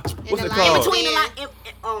 about. What's the it lion called? Between the Yeah. lines,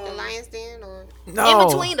 The Lion's Den or No. in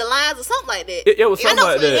between the lines or something like that. It was I something know,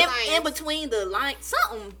 like that. in between the lines,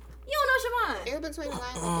 something. You don't know Siobhan. in between the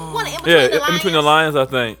lines. One in between Yeah, the lines. in between the lions, I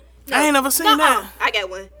think. I ain't never seen that. I got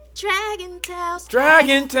one. Dragon Tales.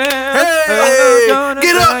 Dragon Town. Hey,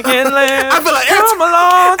 get up. I feel like it's, Come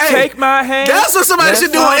along, Hey, take my hand. that's what somebody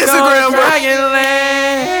should do on Instagram,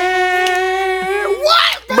 bro.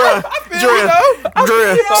 Bruh,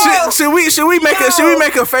 Drea, should we make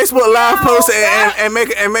a Facebook live post and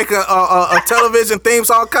make a television theme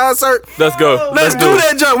song concert? Let's go. Let's do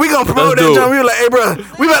that jump. We gonna promote Let's that do jump. it. We were like, hey, bro,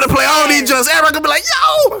 we about to play all these jumps. Everybody gonna be like,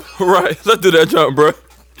 yo, Right, let's do that jump, bro.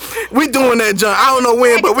 we doing that jump. I don't know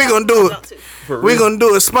when, but we gonna do it. We gonna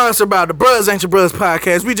do it. Sponsored by the Brothers Ain't Your Brothers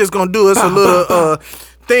podcast. We just gonna do us a little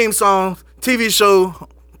theme song, TV show,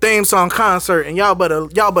 theme song concert, and y'all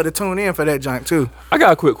better tune in for that junk too. I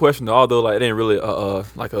got a quick question though, although like it ain't really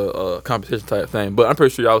like a competition type thing, but I'm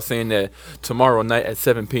pretty sure y'all was saying that tomorrow night at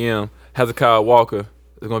 7 p.m. Hezekiah Walker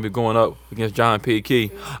is gonna be going up against John P.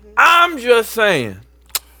 Key. I'm just saying,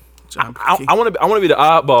 John P. Key. I want to be the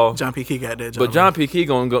oddball, John P. Key got that jump. but John P. Key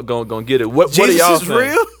gonna get it. What are Jesus y'all is saying?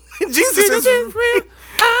 real. Jesus is real.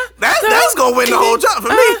 That's gonna win the whole jump for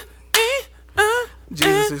me.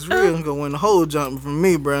 Jesus is real. Gonna win the whole jump for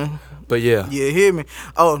me, bro. But yeah, Yeah, hear me.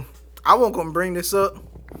 Oh, I won't gonna bring this up,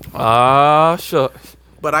 shucks.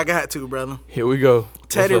 but I got to, brother. Here we go.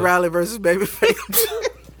 Teddy What's up? Riley versus Babyface.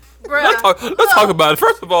 Bruh. Let's talk about it.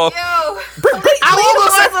 First of all, Yo.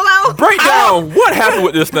 break down what happened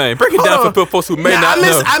with this thing. Break it down for folks who may not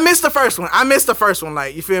know. I missed the first one.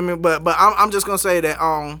 Like, you feel me? But I'm just gonna say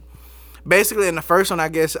that basically in the first one, I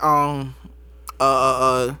guess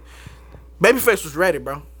Babyface was ready,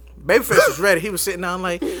 bro. Babyface was ready. He was sitting down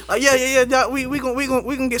like yeah. We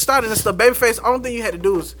gonna get started and stuff. Babyface, only thing you had to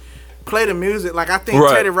do was play the music. Like I think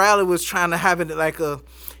Right. Teddy Riley was trying to have it like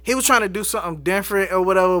he was trying to do something different or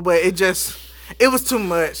whatever, but it was too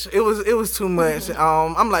much. It was too much.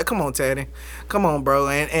 I'm like, come on, Teddy, come on, bro.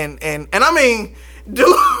 And I mean, dude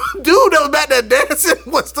that was back there dancing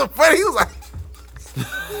was so funny. He was like,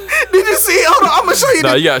 did you see? Hold on, I'm gonna show you.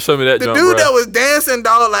 Nah, you gotta show me that The jump, dude bro. that was dancing,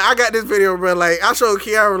 dog. Like I got this video, bro. Like I showed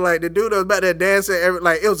Kiara, like the dude that was back there dancing.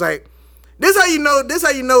 Like it was like. This how you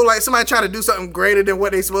know. Like somebody trying to do something greater than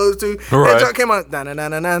what they supposed to. Right. That jump came on. Dun, dun,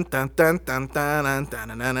 dun, dun, dun, dun, dun, dun, dun,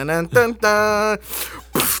 dun, dun, dun, dun, dun.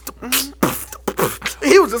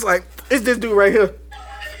 He was just like, it's this dude right here.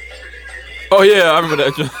 Oh yeah, I remember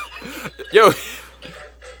that jump. Yo,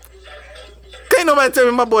 Can't nobody tell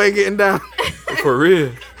me my boy ain't getting down for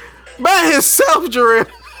real. by himself, Jarrell.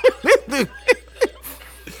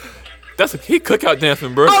 He cookout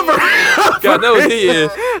dancing, bro. God knows he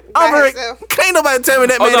is. Can't nobody tell me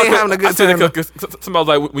that man ain't having a good time. Somebody was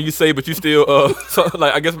like, when you say, but you still,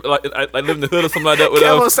 like I guess like live in the hood or something like that. Kev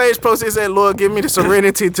Whatever. on stage posted, he said, Lord, give me the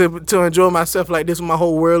serenity to enjoy myself like this when my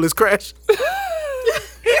whole world is crashing.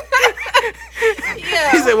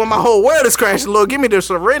 He said, when my whole world is crashing, Lord, give me the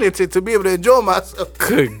serenity to be able to enjoy myself.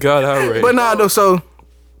 Good God, outrage. But nah, though, so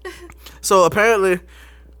apparently,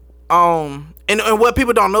 and what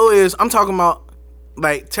people don't know is I'm talking about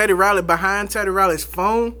like Teddy Riley. Behind Teddy Riley's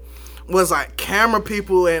phone was like camera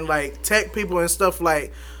people and like tech people and stuff,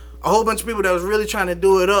 like a whole bunch of people that was really trying to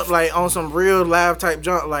do it up like on some real live type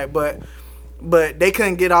junk, like but they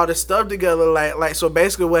couldn't get all this stuff together, like so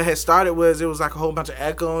basically what had started was it was like a whole bunch of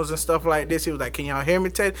echoes and stuff like this. He was like, can y'all hear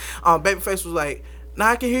me, Teddy? Babyface was like, nah,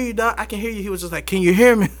 I can hear you, Doc. I can hear you. He was just like, can you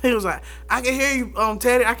hear me? He was like, I can hear you,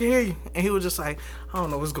 Teddy. I can hear you. And he was just like, I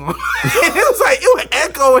don't know what's going on. It was like, it was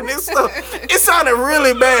echoing and stuff. It sounded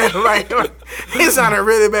really bad. Like, it sounded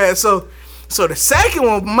really bad. So the second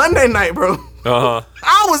one, Monday night, bro. I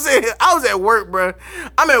was at work, bro.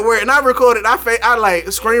 I'm at work and I recorded. I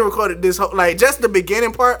like screen recorded this whole, like just the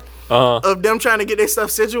beginning part of them trying to get their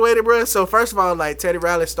stuff situated, bro. So first of all, like Teddy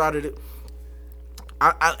Riley started it.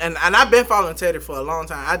 And I've been following Teddy for a long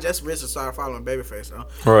time. I just recently started following Babyface though.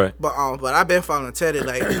 Right. But I've been following Teddy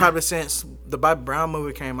like probably since the Bobby Brown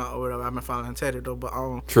movie came out or whatever. I've been following Teddy though.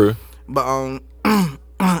 But True. But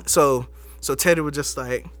so Teddy was just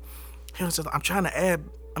like, he was just, I'm trying to add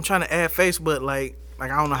Facebook, like I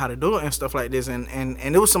don't know how to do it and stuff like this, and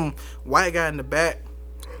there was some white guy in the back,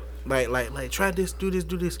 like try this, do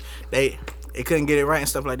this. They couldn't get it right and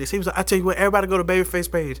stuff like this. He was like, I tell you what, everybody go to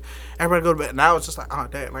Babyface page. Everybody go to and I was just like, oh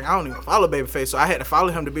damn, like I don't even follow Babyface, so I had to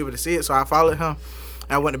follow him to be able to see it. So I followed him.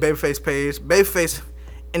 And I went to Babyface page. Babyface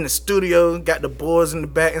in the studio, got the boards in the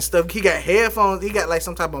back and stuff. He got headphones. He got like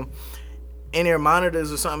some type of in-ear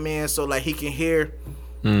monitors or something in, so like he can hear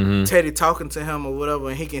Teddy talking to him or whatever,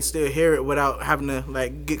 and he can still hear it without having to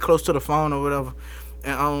like get close to the phone or whatever.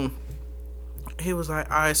 And he was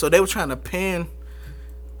like, all right, so they were trying to pin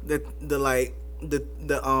the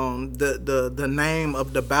name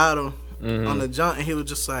of the battle on the jump, and he was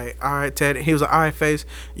just like, all right, Teddy. He was like, all right, Face,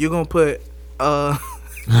 you're gonna put you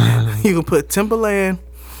gonna put Timberland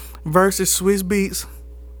versus Swiss Beats.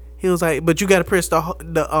 He was like, but you gotta press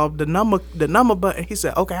the number button. He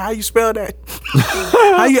said, okay, how you spell that?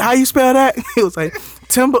 how you spell that? He was like,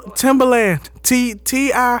 Timberland,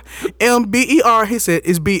 Timber. He said,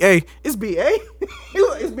 it's BA. It's BA. He was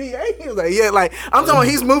like, it's BA. He was like, yeah, like I'm talking.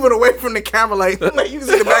 He's moving away from the camera, like you can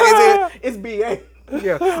see the back of his head. It's BA.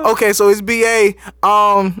 Yeah. Okay, so it's BA.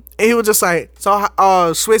 And he was just like, so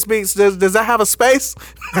Swiss Beats, does that have a space?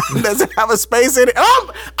 Does it have a space in it?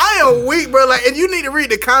 I am weak, bro. Like, and you need to read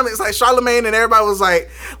the comments. Like Charlamagne and everybody was like,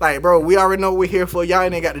 bro, we already know what we're here for. Y'all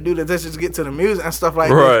ain't got to do this. Let's just get to the music and stuff like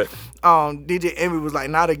that. DJ Envy was like,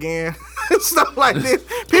 not again. Stuff like this.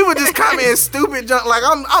 People just commenting stupid junk. Like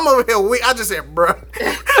I'm over here weak. I just said, bruh.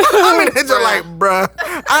 I'm in there just like, bruh.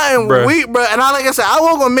 I am weak, bruh. And like I said, I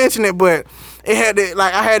wasn't gonna mention it, but it had to,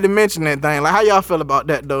 like I had to mention that thing. Like, how y'all feel about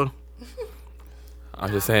that though?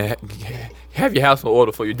 I'm just saying, have your house in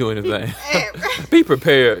order before you're doing anything. Be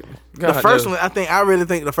prepared. God, the first one, I really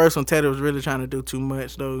think the first one, Teddy was really trying to do too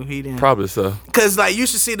much though. He didn't. Probably so. Cause like you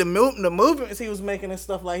should see the movements he was making and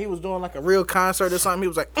stuff. Like he was doing like a real concert or something. He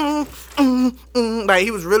was like, like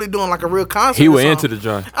he was really doing like a real concert. He went into the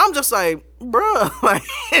joint. I'm just like, bruh, like,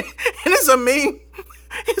 and it's a meme.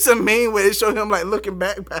 It's a meme where it showed him like looking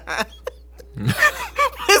back behind.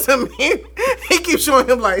 It's a meme. He keeps showing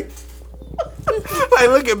him like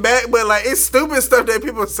looking back, but like it's stupid stuff that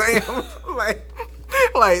people saying.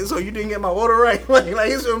 like so you didn't get my order right. Like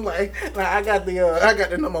he's like I got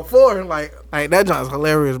the number 4 and like that junk's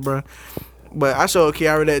hilarious, bro. But I showed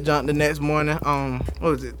Kiara that junk the next morning. What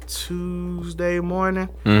was it, Tuesday morning?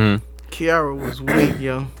 Kiara was weak,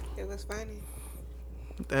 yo. It was funny.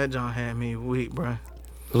 That junk had me weak, bro.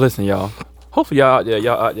 Listen, y'all. Hopefully y'all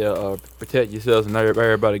out there protect yourselves and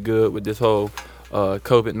everybody good with this whole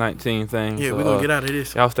COVID-19 thing. Yeah, so, we're gonna get out of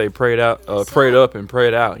this. Y'all stay prayed out, prayed up and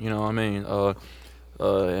prayed out. You know what I mean?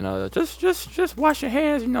 And just wash your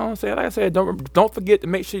hands. You know what I'm saying? Like I said, don't forget to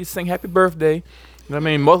make sure you sing happy birthday. You know what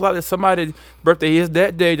I mean? Most likely somebody's birthday is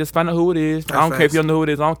that day. Just find out who it is. I don't care if you don't know who it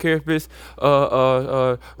is. I don't care if it's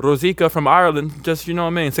Rosika from Ireland. Just, you know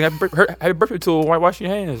what I mean? Sing happy birthday to her. Wash your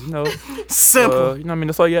hands. You know, simple. You know what I mean?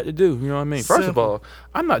 That's all you have to do. You know what I mean? First of all,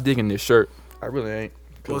 I'm not digging this shirt. I really ain't.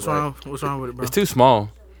 What's wrong? What's wrong with it, bro? It's too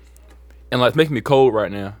small, and like it's making me cold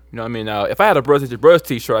right now. You know what I mean? Now, if I had a Brush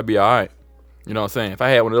T-shirt, I'd be all right. You know what I'm saying? If I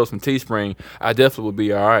had one of those from Teespring, I definitely would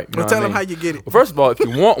be all right. You know tell what I them mean? how you get it. Well, first of all, if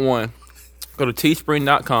you want one, go to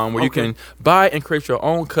teespring.com where you can buy and create your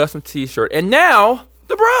own custom T-shirt. And now,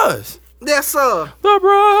 the Brush. Yes, sir. The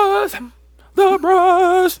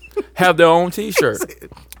Brush have their own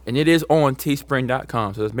T-shirt. And it is on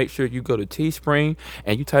teespring.com. So just make sure you go to Teespring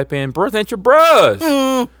and you type in Present Your Brush.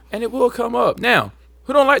 And it will come up. Now,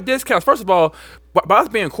 who don't like discounts? First of all, by us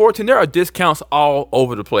being quarantined, there are discounts all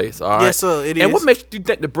over the place. All right? Yes, sir. It is. And what makes you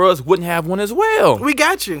think the Brush wouldn't have one as well? We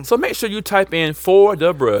got you. So make sure you type in For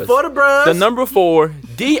the Brush. For the Brush. The number 4,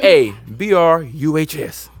 DABRUHS.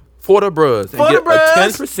 For the Brush. And For get the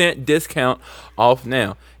Brush. a 10% discount off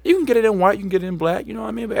now. You can get it in white, you can get it in black, you know what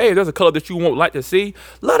I mean? But hey, if there's a color that you won't like to see,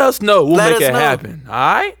 let us know. We'll make it happen. All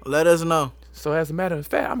right? Let us know. So as a matter of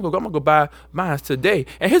fact, I'm gonna go buy mine today.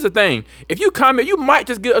 And here's the thing: if you comment, you might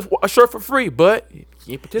just get a shirt for free, but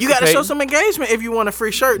you gotta show some engagement if you want a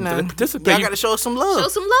free shirt now. Participate. Y'all gotta show some love. Show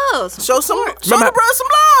some love. Show the bro some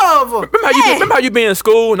love. Remember how you be in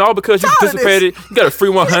school and all because you participated, you got a free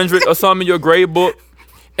 100 or something in your grade book,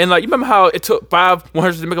 and like you remember how it took 5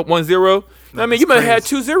 100s to make up 1 0. I mean, you might have had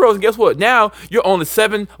 2 zeros, and guess what? Now you're only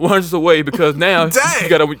 7 100s away because now Dang. you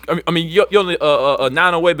got to. I mean, you're only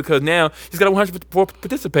 9 away because now he's got 100 for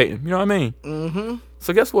participating. You know what I mean? Mm-hmm.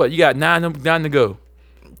 So guess what? You got 9 to go.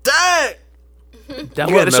 Dang. That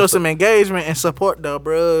You got to was show messed some engagement and support the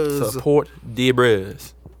bros. up. Support the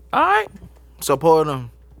bros. All right. Support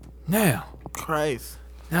them. Now Christ.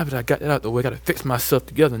 that I got that out the way, I got to fix myself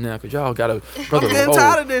together now because y'all got to. Brother, I'm getting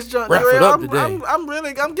tired of this junk. wrap it Jarrell. up today.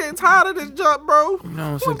 I'm getting tired of this junk, bro. You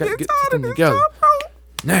know what I'm saying? I'm Got to getting get tired this of thing this together. junk, bro.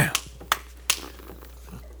 Now.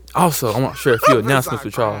 Also, I want to share a few I'm announcements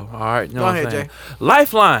with sorry, y'all. All right, you know Go what I'm ahead, saying? Jay.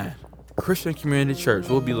 Lifeline Christian Community Church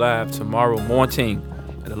will be live tomorrow morning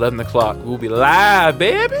at 11 o'clock. We'll be live,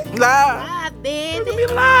 baby. Live. Bye, baby. We'll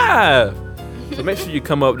be live. So make sure you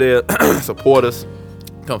come up there, support us,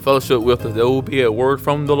 come fellowship with us. There will be a word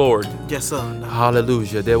from the Lord. Yes, sir.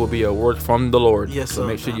 Hallelujah. There will be a word from the Lord. Yes, So sir.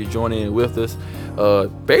 make sure you join in with us.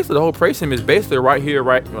 Basically, the whole praise team is basically right here,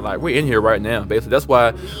 like we're in here right now. Basically, that's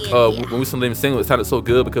why when we sing Living Single, it sounded so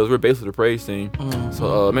good because we're basically the praise team. Mm-hmm.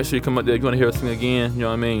 So make sure you come up there. If you want to hear us sing again, you know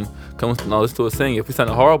what I mean? Come listen to us sing. If we sound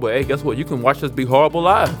horrible, hey, guess what? You can watch us be horrible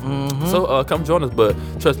live. Mm-hmm. So come join us. But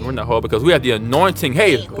trust me, we're not horrible because we have the anointing.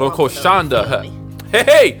 Hey, Ain't local horrible, though. Shonda.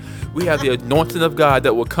 Hey. We have the anointing of God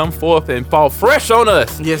that will come forth and fall fresh on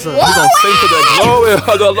us. Yes, sir. We're going to sing to the glory of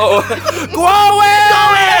the Lord. Glory!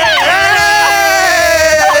 Glory!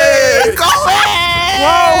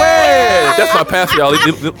 That's my pastor, y'all.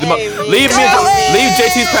 Leave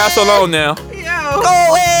JT's pastor alone now.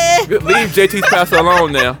 Leave JT's pastor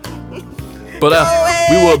alone now. But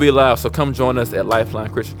we will be live, so come join us at Lifeline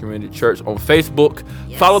Christian Community Church on Facebook.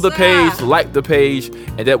 Follow the page, like the page,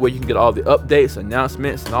 and that way you can get all the updates,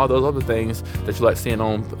 announcements, and all those other things that you like seeing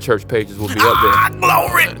on church pages will be up there.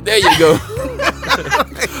 Glory. There you go.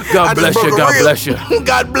 God bless you. God bless you.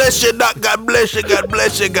 God bless you. God bless you. God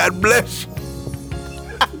bless you. God bless you.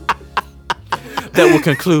 That will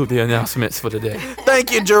conclude the announcements for today.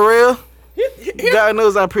 Thank you, Jarrell. God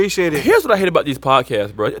knows I appreciate it. Here's what I hate about these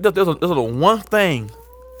podcasts, bro. There's a one thing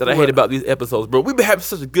that I hate about these episodes, bro. We've been having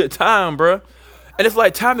such a good time, bro. And it's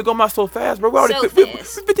like time to go by so fast, bro. We're already So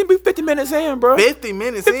 50 minutes in, bro. 50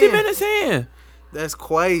 minutes 50 in. minutes in. That's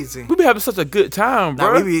crazy. We've been having such a good time, Nah,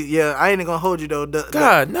 bro. I ain't gonna hold you though.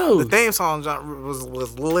 God knows. The theme song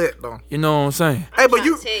was lit though. You know what I'm saying? Hey, but trying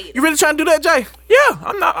you to tell you. really trying to do that, Jay?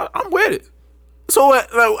 Yeah, I'm with it. So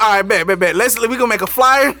what? All right, bet. We gonna make a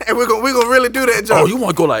flyer and we gonna really do that, junk. Oh, you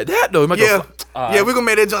want to go like that though? You might go Yeah. Yeah, we gonna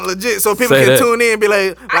make that junk legit so people Say can that. tune in and be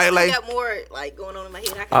like, I got more like going on in my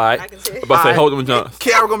head. All right. I can say. About to say, Alright. hold them, John.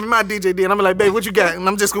 Kiara gonna be my DJ then. I'm like, babe, what you got? And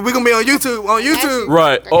we gonna be on YouTube.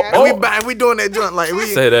 Right. And we doing that junk like we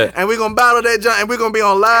Say that. and we gonna battle that junk and we gonna be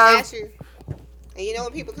on I live. got you. And you know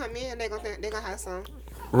when people come in, they gonna have some.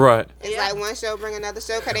 Right. It's like one show bring another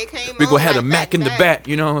show because they came. We on, gonna have the like, Mac in the back. back.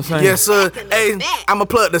 You know what I'm saying? Yes, sir. Back in the Hey, back. I'ma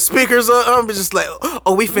plug the speakers up. I'm just like,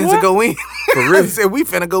 oh, we finna What? go in. For real? I said, we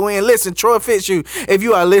finna go in. Listen, Troy Fitzhugh, if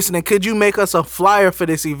you are listening, could you make us a flyer for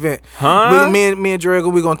this event? Huh? Me and Drago,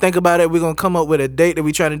 we're gonna think about it. We're gonna come up with a date that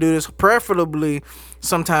we trying to do this, preferably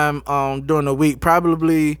sometime during the week.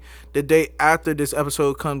 Probably the day after this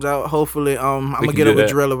episode comes out. Hopefully, I'm gonna can get do up with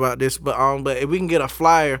that. Drill about this. But if we can get a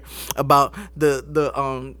flyer about the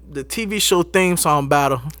TV show theme song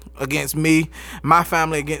battle against me, my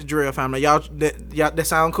family against Drill family. Y'all that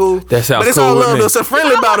sound cool? That sounds But it's cool all with love me. though. It's a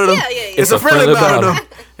friendly battle though. Yeah. It's a friendly battle though.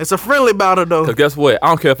 It's a friendly battle though. Cause guess what? I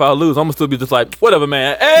don't care if I lose. I'm gonna still be just like, whatever,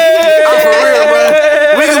 man. Hey! For real,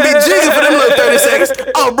 bro. We gonna be jigging for them little 30 seconds.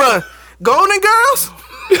 Oh, bro. Golden Girls?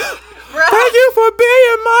 Thank you for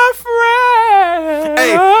being my friend.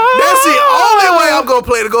 Hey, that's the only way I'm gonna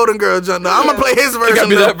play the Golden Girl jump. I'm gonna play his It version. gotta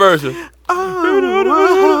be though. that version.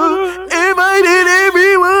 Everybody and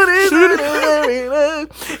everyone is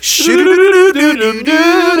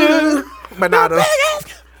shoo-doo-doo-doo-doo-doo-doo. But nah, though.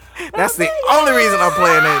 That's the only reason I'm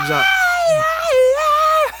playing that jump.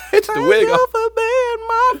 It's the wig. Thank you for being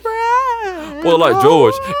my friend. Well, like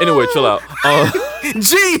George. Anyway, chill out.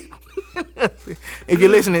 G. If you're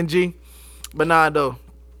listening, G. But nah, though.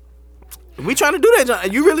 We trying to do that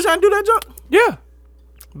jump. You really trying to do that jump? Yeah.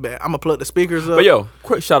 Bet. I'm gonna plug the speakers up. But yo,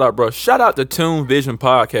 quick shout out, bro. Shout out to Tune Vision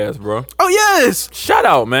Podcast, bro. Oh yes. Shout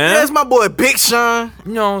out, man. That's my boy Big Sean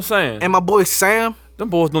You know what I'm saying? and my boy Sam. Them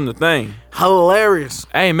boys doing the thing. Hilarious.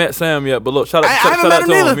 I ain't met Sam yet, but look, shout out, I shout haven't out met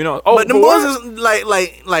to him him. either. You know, but them boy. boys is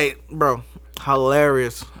like, bro,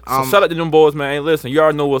 hilarious. So shout out to them boys, man. Hey, listen, you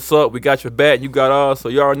already know what's up. We got your back. You got us. So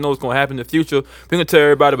you already know what's gonna happen in the future. We gonna tell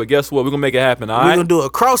everybody, but guess what? We gonna make it happen. All We're right. gonna do a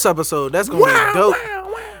cross episode. That's gonna be dope.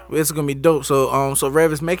 It's gonna be dope. So so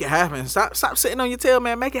Revis, make it happen. Stop sitting on your tail,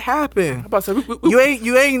 man. Make it happen. I'm about to say,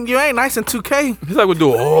 You ain't nice in 2K. He's like, we'll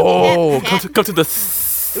do. Oh, come to the.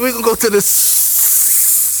 We gonna go to the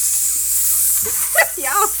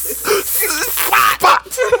Y'all. spot.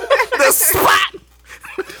 The spot.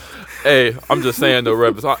 Hey, I'm just saying though,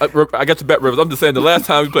 Revis. I got your back, Revis. I'm just saying the last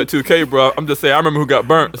time we played 2K, bro. I'm just saying I remember who got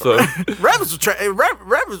burnt. So Revis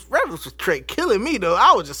was straight killing me though.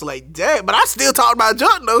 I was just like, dang, but I still talked about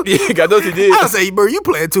junk though. yeah, God knows he did. I say, bro, you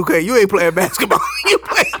playing 2K, you ain't playing basketball. You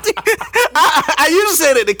playing. I used to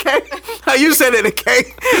say that to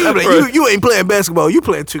K. I'm like, Right. you ain't playing basketball, you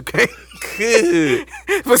playing 2K. Good.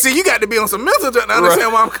 But see, you got to be on some mental junk to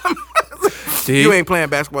understand where I'm coming. See, You ain't playing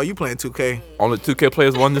basketball, you playing 2K. only 2K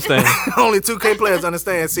players will understand. Only 2K players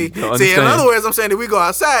understand. See, in understand. other words, I'm saying if we go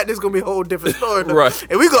outside, this gonna be a whole different story. Though. Right.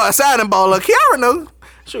 If we go outside and ball, like Kiara know.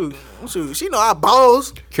 Shoot, she know our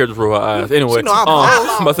balls. Care just roll her eyes. Anyway, She know I'm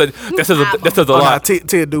I'm about to say, that says a Oh, nah, lot.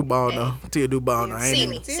 Tia do ball though. Tia do ball though. See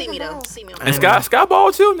me though. See me on And the Sky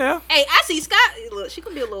ball too now. Hey, I see Scott. Look, she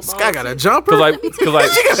can be a little ball. Sky got a too. jumper. Cause like,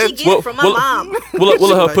 She get it from my mom. We'll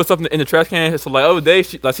let her put something in the trash can. So like other day,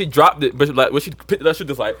 she dropped it, but like when she picked it up, she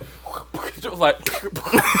just like, she was like,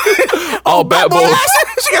 all bad boy.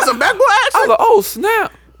 action. She got some backboard I action. was like, oh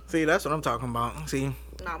snap. See, that's what I'm talking about. See,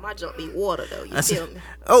 Nah, my jump be water though. You feel me?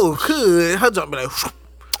 oh, good. Her jump be like.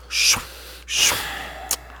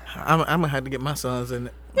 I'm gonna have to get my sons in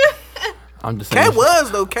it. I'm just K saying.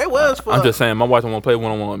 was for. I'm just saying, my wife don't want to play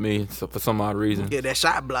one-on-one with me so for some odd reason. get that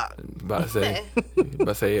shot block. About to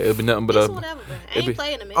say it'll be nothing but It's a whatever. Bro. I it be- ain't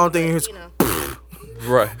playing them. I don't think he was- You know.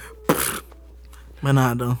 right. But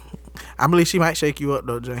nah, though. I believe she might shake you up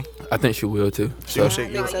though, Jay. I think she will too. She gonna So, shake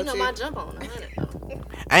you No, up. you know my jump on 100.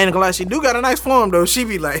 I ain't gonna lie, she do got a nice form though. She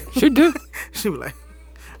be like, she do. she be like,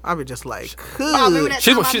 I be just like, Oh, remember good. that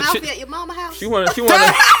She time wa- my she- mouth she- be at your mama house? She wanna.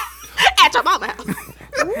 At your mama house.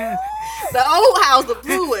 The old house, the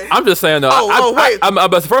blue one. I'm just saying though. wait.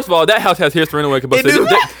 But first of all, that house has history anyway. But It do.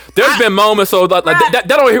 there's been moments so like that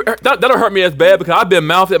don't hurt me as bad because I've been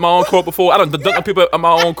mouthed at my own court before. I don't dunk on people at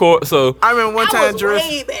my own court. So I remember one I time was Jarrell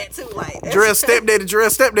way bad too. Like that's-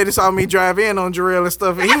 Jarrell stepdaddy saw me drive in on Jarrell and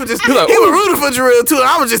stuff, and he was just He he like, was "Ooh." rooting for Jarrell too. And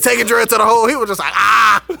I was just taking Jarrell to the hole. He was just like,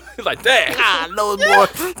 ah, he's like that. God, Lord, boy,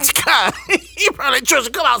 God, he probably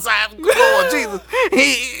Trisha, come outside, Lord Jesus,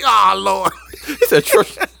 oh Lord. He said,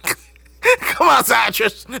 "Trish." Come outside,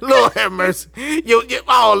 Trish. Lord have mercy.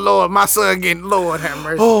 Oh Lord, my son getting Lord have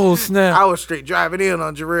mercy. Oh snap! I was straight driving in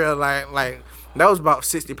on Jarrell like that was about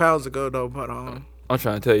 60 pounds ago though, but I'm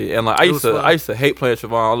trying to tell you, and like was fun. I used to hate playing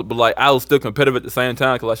Siobhan, but like I was still competitive at the same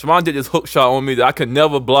time because like Siobhan did this hook shot on me that I could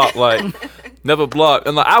never block, like never block,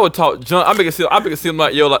 and like I would talk junk. I make it seem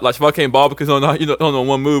like yo, like Siobhan can't ball because don't know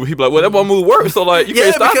one move. He'd be like, well, that one move works, so like you yeah,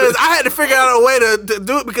 can't stop because it. I had to figure out a way to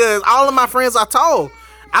do it because all of my friends are tall.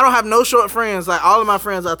 I don't have no short friends. Like all of my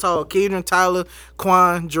friends are tall. Keedron, Tyler,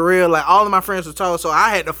 Quan, Jarrell, like all of my friends are tall. So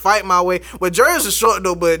I had to fight my way. Well, Jerry's is short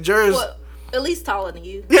though, but Jerry's Well, at least taller than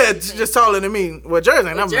you. yeah, just taller than me. Well, Jerry's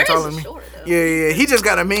ain't never been Jerry's taller is than me. short, though. Yeah. He just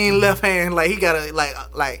got a mean left hand. Like he got a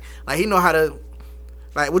like he know how to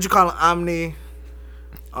like what you call it, omni.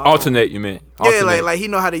 Alternate, you mean? Yeah, Alternate. like he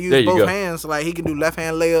know how to There use you both go. hands. Like he can do left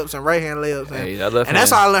hand layups and right hand layups. And, Hey, that left and that's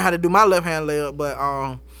hand. how I learned how to do my left hand layup. But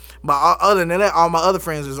other than that, all my other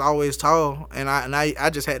friends is always tall, and I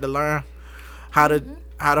just had to learn how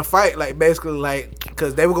to fight. Like basically, like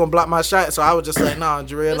because they were gonna block my shot, so I was just like, nah,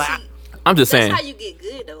 Jarrell, But like see, I'm just that's saying. how you get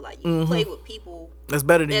good though. Like you play with people that's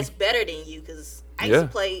better than that's you. better than you. Cause I used Yeah. to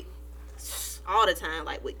play all the time,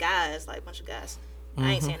 like with guys, like a bunch of guys.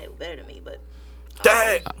 I ain't saying they were better than me, but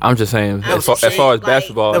Dang. I'm just saying. I As was far as saying, like-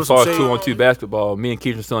 basketball, That as was far as some 2-on-2 basketball, me and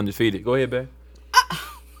Keisha still undefeated. Go ahead, babe.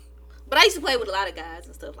 but I used to play with a lot of guys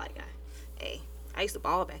and stuff like that. Hey, I used to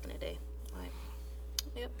ball back in the day. Like,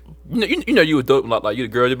 yep. You know you were dope. Like you the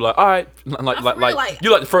girl. You'd be like, all right, like for real, like,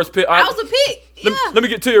 you like the first pick. All I right, was a pick. Yeah. let me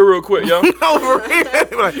get to you real quick, yo. Over here.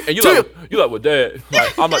 Like, And you like well, dad.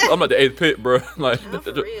 Like I'm like the 8th pick, bro. Like Not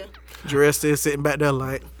for real. Jarrell still sitting back there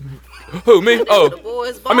like. who me? The Oh,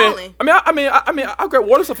 boys I balling. mean, I'll grab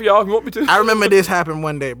water stuff for y'all if you want me to. I remember this happened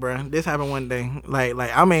one day, bro. This happened one day. Like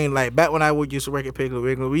back when I used to work at Piggly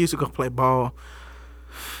Wiggly, we used to go play ball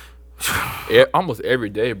Almost every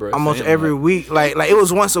day, bro. almost Same, every like, week. Like it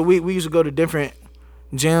was once a week. We used to go to different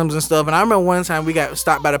gyms and stuff. And I remember one time we got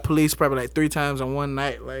stopped by the police probably like 3 times in one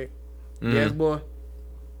night. Like, yes, boy.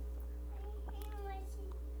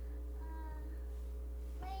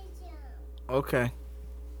 Okay.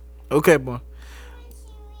 Okay, boy.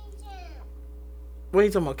 What are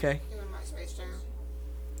you talking about, Kay?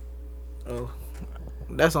 Oh,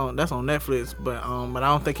 that's on Netflix, but I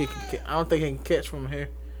don't think it can catch from here.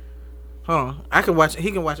 Hold on. I can watch it.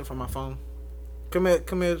 He can watch it from my phone. Come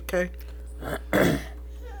here, Kay.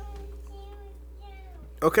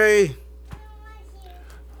 Okay.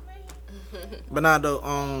 But now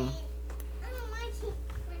though,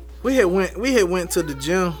 we had went to the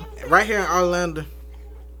gym right here in Orlando.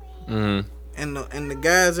 Mm-hmm. And the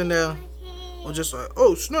guys in there were just like,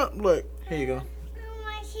 oh snap, like, here you go.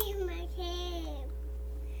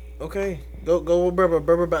 Okay. Go with Berber.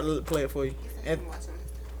 Berber about to play it for you. And,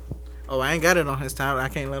 oh, I ain't got it on his time. I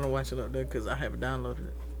can't let him watch it up there because I have it downloaded.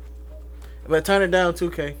 But turn it down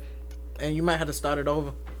 2K. And you might have to start it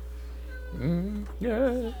over.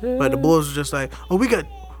 Yeah. But the boys were just like, oh, we got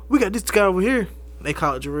this guy over here. They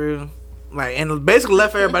called Jarrell. Like, and basically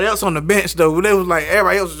left everybody else on the bench though. They was like,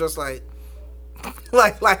 everybody else was just like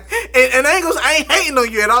and I ain't hating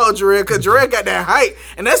on you at all, Jarrell, because Jarrell got that height,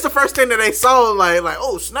 and that's the first thing that they saw. Like,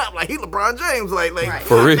 oh snap, like he LeBron James, like Right.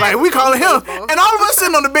 For real. like we calling him, and all of us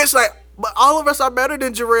sitting on the bench like, but all of us are better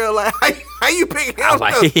than Jarrell. Like, how you pick him? I was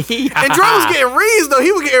like, and Jarrell was getting reads though.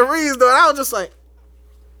 He was getting reads though, and I was just like,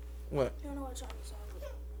 what?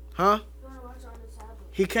 Huh?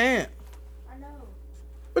 He can't. I know.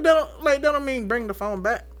 But that don't mean bring the phone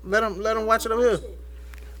back. Let him watch it up here.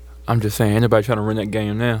 I'm just saying, anybody trying to run that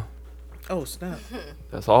game now? Oh snap!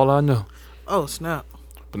 That's all I know. Oh snap!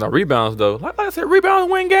 But now rebounds though, like I said,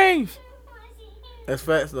 rebounds win games. That's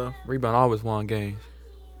facts though. Rebound always won games.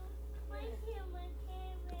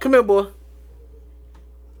 Come here, boy.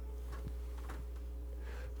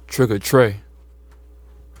 Trigger Trey.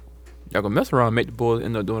 Y'all gonna mess around and make the boys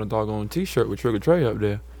end up doing a doggone t-shirt with Trigger Trey up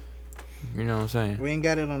there. You know what I'm saying? We ain't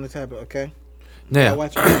got it on the tablet, okay? Now,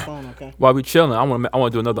 Watch it on your phone, okay? while we chilling, I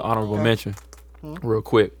want to do another honorable Okay. mention, real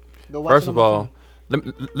quick. Go watch First it on of my all,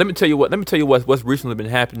 phone. let me tell you what's recently been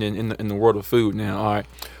happening in the world of food now. All right.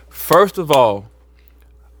 First of all,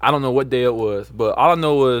 I don't know what day it was, but all I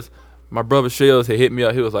know was my brother Shells had hit me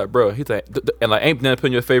up. He was like, bro, he's like, and like, ain't banana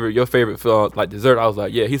pudding your favorite like dessert? I was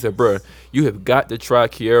like, yeah. He said, bro, you have got to try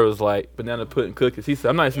Kiara's like banana pudding cookies. He said,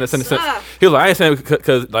 I'm not even saying sir. He was like, I ain't saying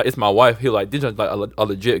because like it's my wife. He was like, these are like a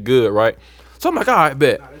legit good, right? So I'm like, all right,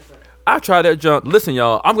 bet. I tried that junk. Listen,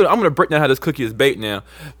 y'all, I'm gonna break down how this cookie is baked now.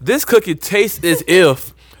 This cookie tastes as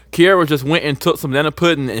if Kiara just went and took some banana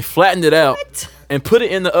pudding and flattened it out and put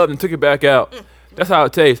it in the oven and took it back out. That's how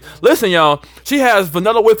it tastes. Listen, y'all, she has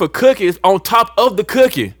vanilla wafer cookies on top of the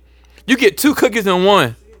cookie. You get 2 cookies in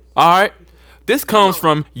one. All right. This comes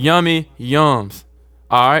from Yummy Yums.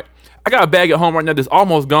 All right. I got a bag at home right now that's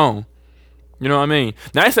almost gone. You know what I mean?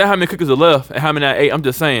 Now I ain't saying how many cookies are left and how many I ate. I'm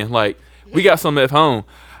just saying, like, we got some at home.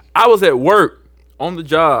 I was at work on the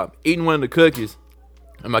job eating one of the cookies,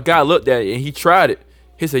 and my guy looked at it and he tried it.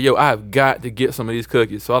 He said, yo, I've got to get some of these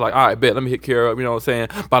cookies. So I was like, all right, bet, let me hit Kara up, you know what I'm saying?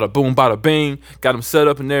 Bada boom, bada bing. Got him set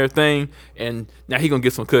up and everything, and now he gonna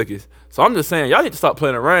get some cookies. So I'm just saying, y'all need to stop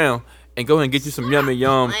playing around and go ahead and get you some Yummy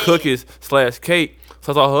Yum cookies / cake.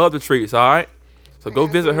 So that's all her other treats, all right? So go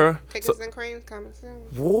visit her. Cookies and cream coming soon.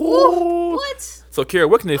 Whoa. What? So Kara,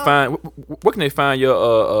 where can they find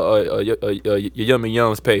your Yummy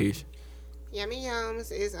Yums page? Yummy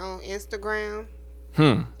Yums is on Instagram.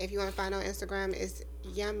 If you want to find on Instagram, it's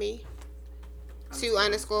Yummy 2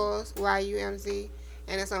 underscores YUMZ,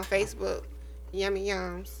 and it's on Facebook. Yummy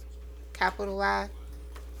Yums, capital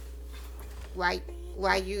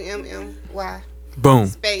YUMMY Boom.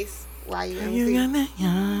 space YUMZ,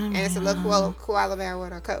 and it's a little koala bear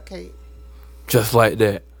with a cupcake. Just like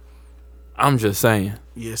that. I'm just saying.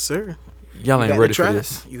 Yes, sir. Y'all You ain't got ready to try for it.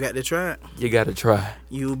 this. You got to try it. You gotta try.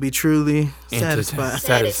 You will be truly satisfied.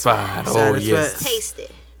 Satisfied. Oh Satisfied. yes. Tasty.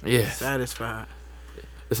 Yes. Satisfied.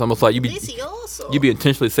 It's almost like you be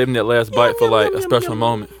intentionally saving that last bite for like a special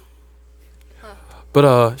moment.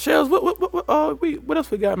 But Shells, what else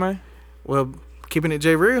we got, man? Well, keeping it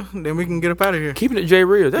J real, then we can get up out of here. Keeping it J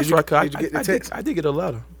real. That's Did you- right. 'Cause did you get the I text? did get a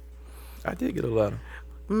letter.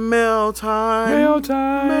 Mail time. Mail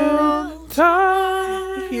time.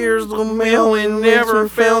 Here's the mail, it never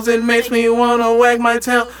fails. It makes me wanna wag my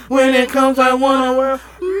tail. When it comes, I wanna wear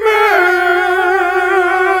mail.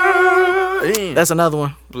 That's another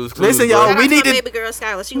one. Blue's Clues, Listen, bro. y'all, Shout we out to need my to. baby girl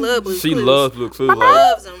Skylar. She loves Blue She Clues. loves Blue Clues. Like,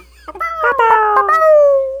 Loves them.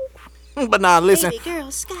 But nah, listen, Baby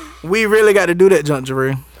girl Sky. we really got to do that, junk,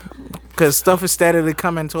 Jarrell. Cause stuff is steadily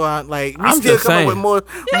coming to our like. We I'm still just coming saying. with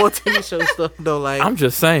more TV show stuff though. Like I'm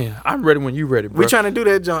just saying. I'm ready when you ready, bro. we trying to do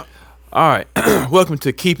that, junk. All right. Welcome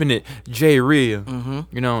to Keeping It J Real. Mm-hmm.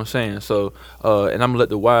 You know what I'm saying? So, and I'm gonna let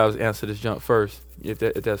the wives answer this jump first, if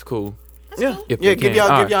that's cool. Yeah, If yeah. they Give can. All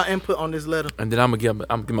y'all right. y'all input on this letter. And then I'm gonna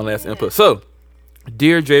give my last input. So,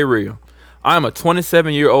 dear J Real, I'm a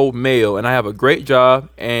 27-year-old male, and I have a great job,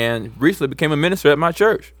 and recently became a minister at my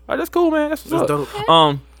church. All right, that's cool, man. That's what's That's up.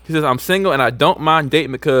 dope. He says, I'm single, and I don't mind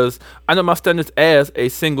dating because I know my standards as a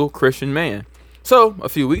single Christian man. So, a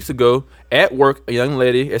few weeks ago, at work, a young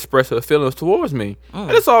lady expressed her feelings towards me. And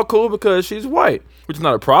it's all cool because she's white, which is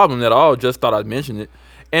not a problem at all. Just thought I'd mention it.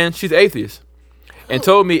 And she's atheist. And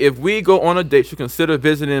told me if we go on a date, she'll consider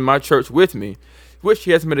visiting my church with me, which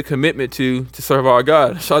she has made a commitment to serve our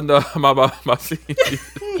God. Shanda, my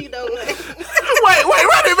You know what? Wait,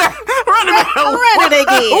 run it back. Run it back. Run it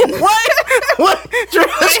again. What?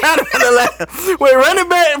 Wait, run it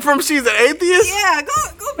back from she's an atheist? Yeah,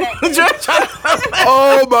 go back.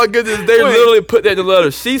 Oh my goodness, they literally put that in the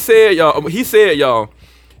letter. She said, y'all.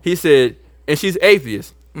 He said, and she's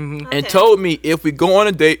atheist, and told me if we go on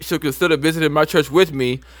a date, she'll consider visiting my church with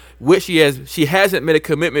me, which she hasn't made a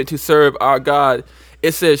commitment to serve our God.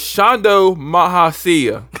 It says Shando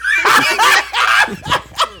Mahasia.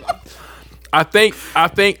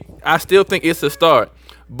 I still think it's a start,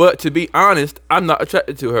 but to be honest, I'm not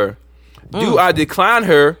attracted to her. Do I decline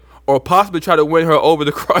her or possibly try to win her over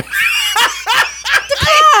to Christ?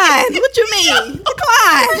 Decline. What you mean?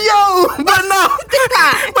 Decline. Yo, but no.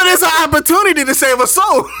 Decline. But it's an opportunity to save a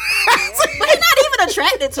soul. But he's not even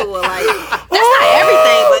attracted to her. Like, that's not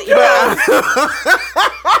everything, but you know.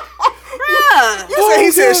 Bruh.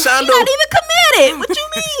 He said She's Shando. not even committed. What you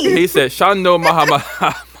mean? He said Shando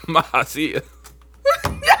Mahasia.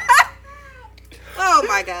 Oh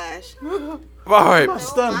my gosh. All right,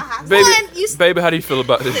 baby, One, you- baby, how do you feel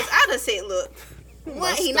about this? I just said, look,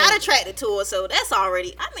 one, he not attracted to her, so that's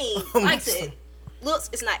already. I mean, like I said, looks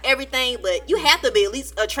it's not everything, but you have to be at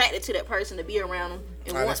least attracted to that person to be around them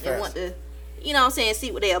and Oh, that's want to, you know what I'm saying,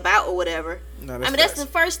 see what they're about or whatever. No, I that's mean, that's facts. the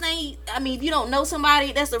first thing. I mean, if you don't know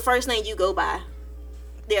somebody, that's the first thing you go by,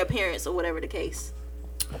 their appearance or whatever the case,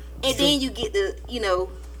 and then you get to, you know,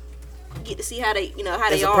 get to see how they, you know,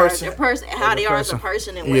 how As they a are, person. their person, how they are as a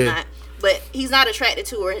person and Yeah. whatnot. But he's not attracted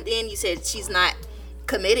to her, and then you said she's not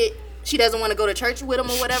committed. She doesn't want to go to church with him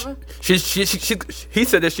or whatever. He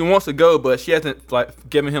said that she wants to go, but she hasn't like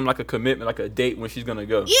given him like a commitment, like a date when she's gonna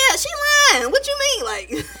go. Yeah, she lying. What you mean?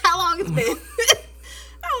 Like, how long it's been?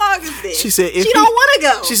 How long it's been? She said if she don't want to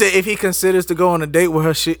go. She said if he considers to go on a date with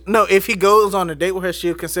her, if he goes on a date with her,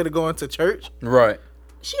 she'll consider going to church. Right.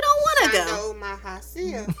 she don't want to go. Shando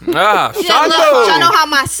Mahasia. Ah, Yeah, look, Shando. y'all know how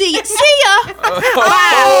my see ya. See ya.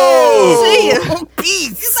 Oh. See ya.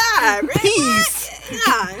 Peace. Goodbye, man. Peace.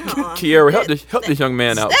 Nah, Kiara, help this young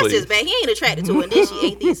man out, that's please. just bad. He ain't attracted to her, and then she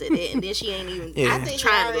atheist at that, and then she ain't even Yeah. I think he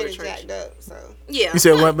trying to go already to church. jacked up. So Yeah. You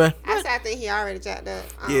said what, man? I think he already jacked up.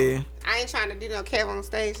 Yeah. I ain't trying to do no Kev on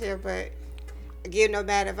stage here, but give no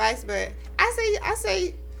bad advice. But I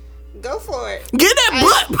say, go for it. Get that Hey,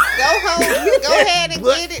 butt. Go home. Go ahead and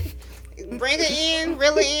Butt. get it. Bring it in,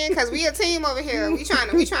 reel it in, cause we a team over here. We trying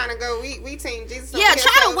to go. We team Jesus. over Yeah, here,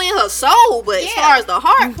 try so- to win her soul, but as Yeah. far as the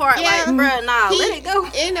heart part, Yeah. like, bruh, nah, He, let it go.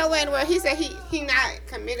 Ain't no way in the world. He said he not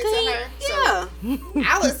committed to her. Yeah. So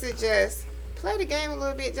I would suggest play the game a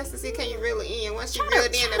little bit just to see can you reel it in. Once you Try reel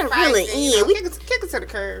it to in, the reel price, it then, you in. know, We- kick it to the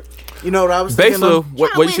curb. You know what I was thinking Basically, of?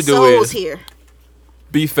 what Tryna you win should do souls is here.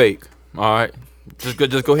 be fake. All right. Just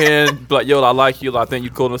go ahead and be like, yo, I like you. I think you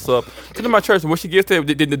cool and stuff. Come to my church, and when she gets there,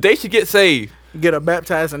 the day she gets saved, Get her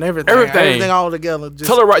baptized and everything. Everything. all together. Just,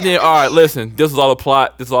 tell her right then, all right, listen, this is all a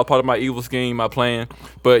plot. This is all part of my evil scheme, my plan.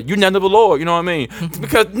 But you're not of the Lord, you know what I mean?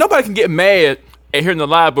 Because nobody can get mad at hearing the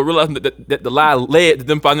lie, but realizing that the lie led to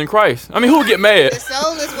them finding Christ. I mean, who would get mad? The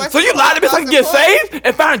soul is what So you lied to me so I can get saved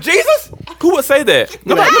and find Jesus? Who would say that?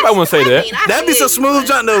 Nobody would say that. That'd be some smooth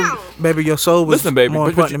jump though. Baby, your soul was Listen, baby, more but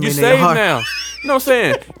important to you me than your saved heart. now. You know what I'm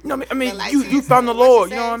saying? You know what I mean? You found the Lord.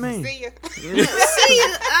 You know what I mean? See ya. See,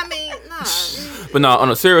 I mean, nah. But no, on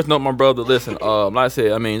a serious note, my brother, listen. Like I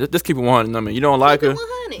said, I mean, just keep it 100. I mean, you don't like her, Keep it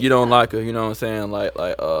 100. you don't like her. You know what I'm saying? And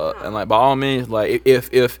like by all means, like if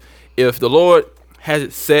the Lord has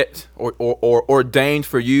it set or ordained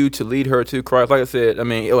for you to lead her to Christ, like I said, I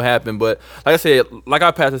mean, it'll happen. But like I said, like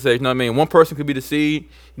our pastor said, you know what I mean? One person could be the seed,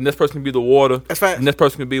 and this person could be the water, That's right. and this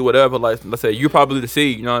person could be whatever. Like let's say you're probably the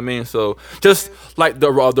seed. You know what I mean? So just like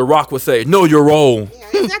the Rock would say, know your role. Yeah,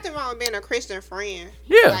 there's nothing wrong with being a Christian friend.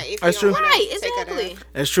 Yeah, Like, if that's you true. don't wanna Right, take her there. exactly.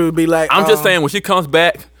 It's true. Be like, I'm just saying when she comes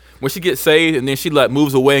back, when she gets saved and then she like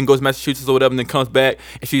moves away and goes to Massachusetts or whatever, and then comes back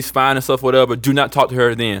and she's fine and stuff, whatever. Do not talk to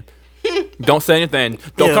her then. Don't say anything.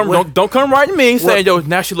 Don't Yeah, come. what- Don't come right to me saying, "Yo,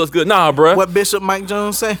 now she looks good." Nah, bruh. what Bishop Mike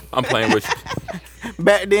Jones say? I'm playing with you.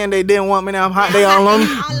 Back then they didn't want me. Now I'm hot. They all on me.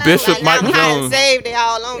 Bishop Like, Mike I'm hot and Jones. saved. They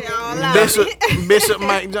all on me. Bishop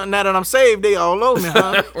Mike Jones. Now that I'm saved, they all on me.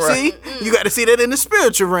 Huh? Right. See, you got to see that in the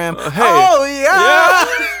spiritual realm. hey. Oh yeah.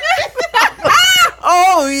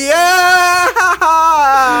 Oh yeah.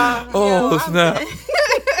 Oh snap!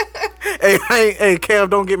 Hey, Kev,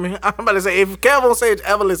 don't get me. I'm about to say, if Kev on stage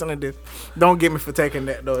ever listen to this, don't get me for taking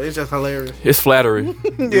that though. It's just hilarious. It's flattery.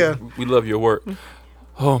 Yeah. We love your work.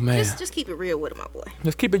 Oh man, Just keep it real with it, my boy.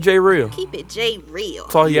 just keep it J real. Keep it J real.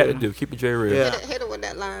 That's all you got to do. Keep it J real. Yeah. Hit her with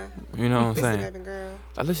that line. You know what I'm Listen, saying? baby girl.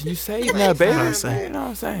 Listen, you saved now, baby. I'm saying. You know what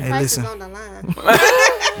I'm saying? Hey, Price listen. is on the line.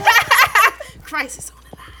 Crisis on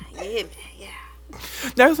the line. Yeah, man. Yeah.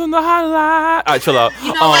 That's on the hotline. All right, chill out.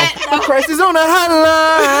 You know what? No. Christ is on the hotline.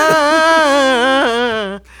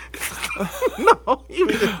 No, he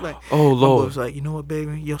was just like, Oh my boy Lord. was like, you know what,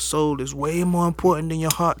 baby? Your soul is way more important than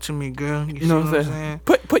your heart to me, girl. You know what I'm saying?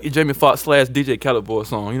 Put your Jamie Foxx / DJ Khaled boy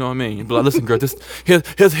song. You know what I mean? But like, listen, girl, this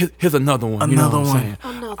here's another one. You know Another what I'm one. saying?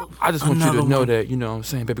 Another one. I just want you Another to know one. that. You know what I'm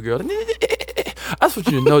saying, baby girl. I just want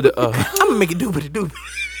you to know that. I'm gonna make it doobity.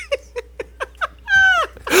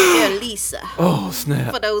 Yeah, Lisa. Oh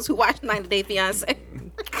snap! For those who watch 90 Day Fiance.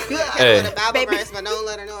 Hey. With a Bible Baby. verse, but don't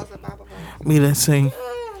let her know it's a Bible verse. Me let's sing.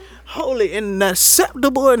 Holy and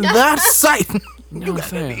acceptable in thy sight. You know what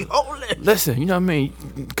I'm Be saying? holy. Listen, you know what I mean?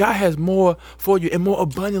 God has more for you and more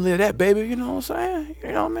abundantly of that, baby. You know what I'm saying?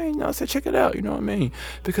 You know what I mean? You know what I'm saying? Check it out. You know what I mean?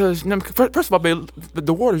 Because, you know, first of all, baby,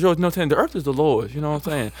 the world is yours. You know what I'm saying? The earth is the Lord's. You know what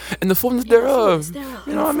I'm saying? And the fullness thereof. fullness thereof.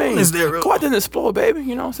 You know what I mean? fullness thereof. Go out there and explore, baby.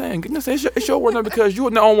 You know what I'm saying? You know what I'm saying? It's your word now because you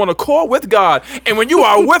are now on one accord with God. And when you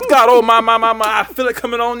are with God, oh, my, I feel it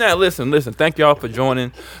coming on now. Listen. Thank y'all for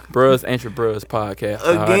joining Bruh's Ancient Bruh's podcast.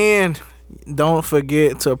 all right? Again, don't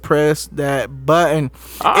forget to press that button.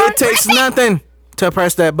 All It right. takes nothing to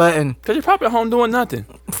press that button. Because you're probably at home doing nothing.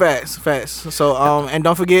 Facts. So and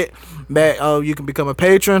don't forget that you can become a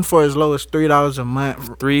patron for as low as $3 a month.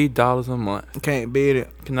 $3 a month. Can't beat it.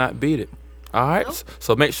 Cannot beat it. All right,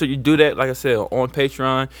 so make sure you do that. Like I said, on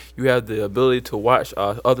Patreon, you have the ability to watch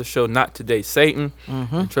our other show, Not Today Satan.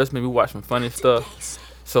 And trust me, we watch some funny stuff.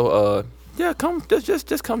 So, yeah, come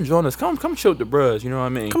just come join us. Come chill with the bros. You know what I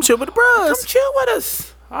mean? Come chill with the bros. Come chill with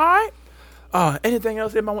us. All right. Anything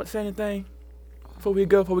else? Anybody want to say anything before we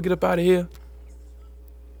get up out of here?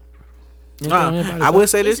 I will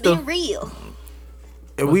say this It's though. been real.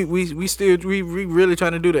 We really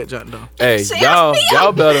trying to do that, John. Though. Hey, See,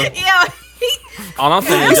 y'all better. Yeah. All I'm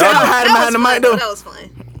saying, You said I'm y'all, hiding behind the mic though. That was fun.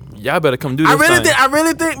 y'all better come do this thing. I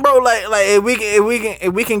really think, bro. Like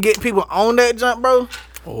if we can get people on that jump, bro.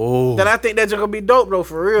 Oh. Then I think that's gonna be dope, though,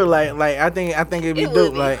 for real. Like I think it'd be It would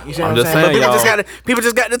dope. be. Like you see I'm what I'm just saying? But saying, people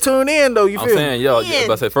just got to tune in, though. You I'm feel me? saying, yo, Yeah.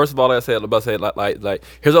 but I say, first of all, like I said, like,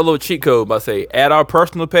 here's our little cheat code. But I say, add our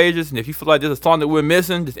personal pages, and if you feel like there's a song that we're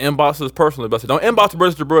missing, just inbox us personally. But I say, don't inbox the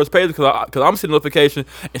Brothers to Bros page because I'm seeing the notification,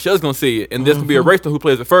 and Shell's gonna see it, and there's gonna be a race to who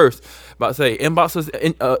plays it first. But I say, inbox us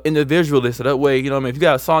individually, so that way, you know what I mean. If you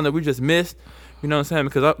got a song that we just missed. You know what I'm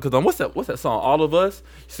saying? Because what's that song? All of Us.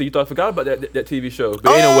 See, you thought I forgot about that TV show.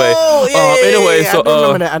 But anyway, anyway, so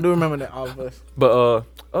I do remember that. All of us. But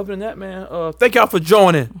other than that, man, thank y'all for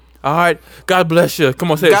joining. All right, God bless you. Come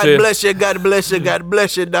on, say it. God bless you. God bless you. God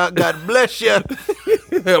bless you, dog. God bless you.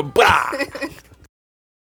 Bye.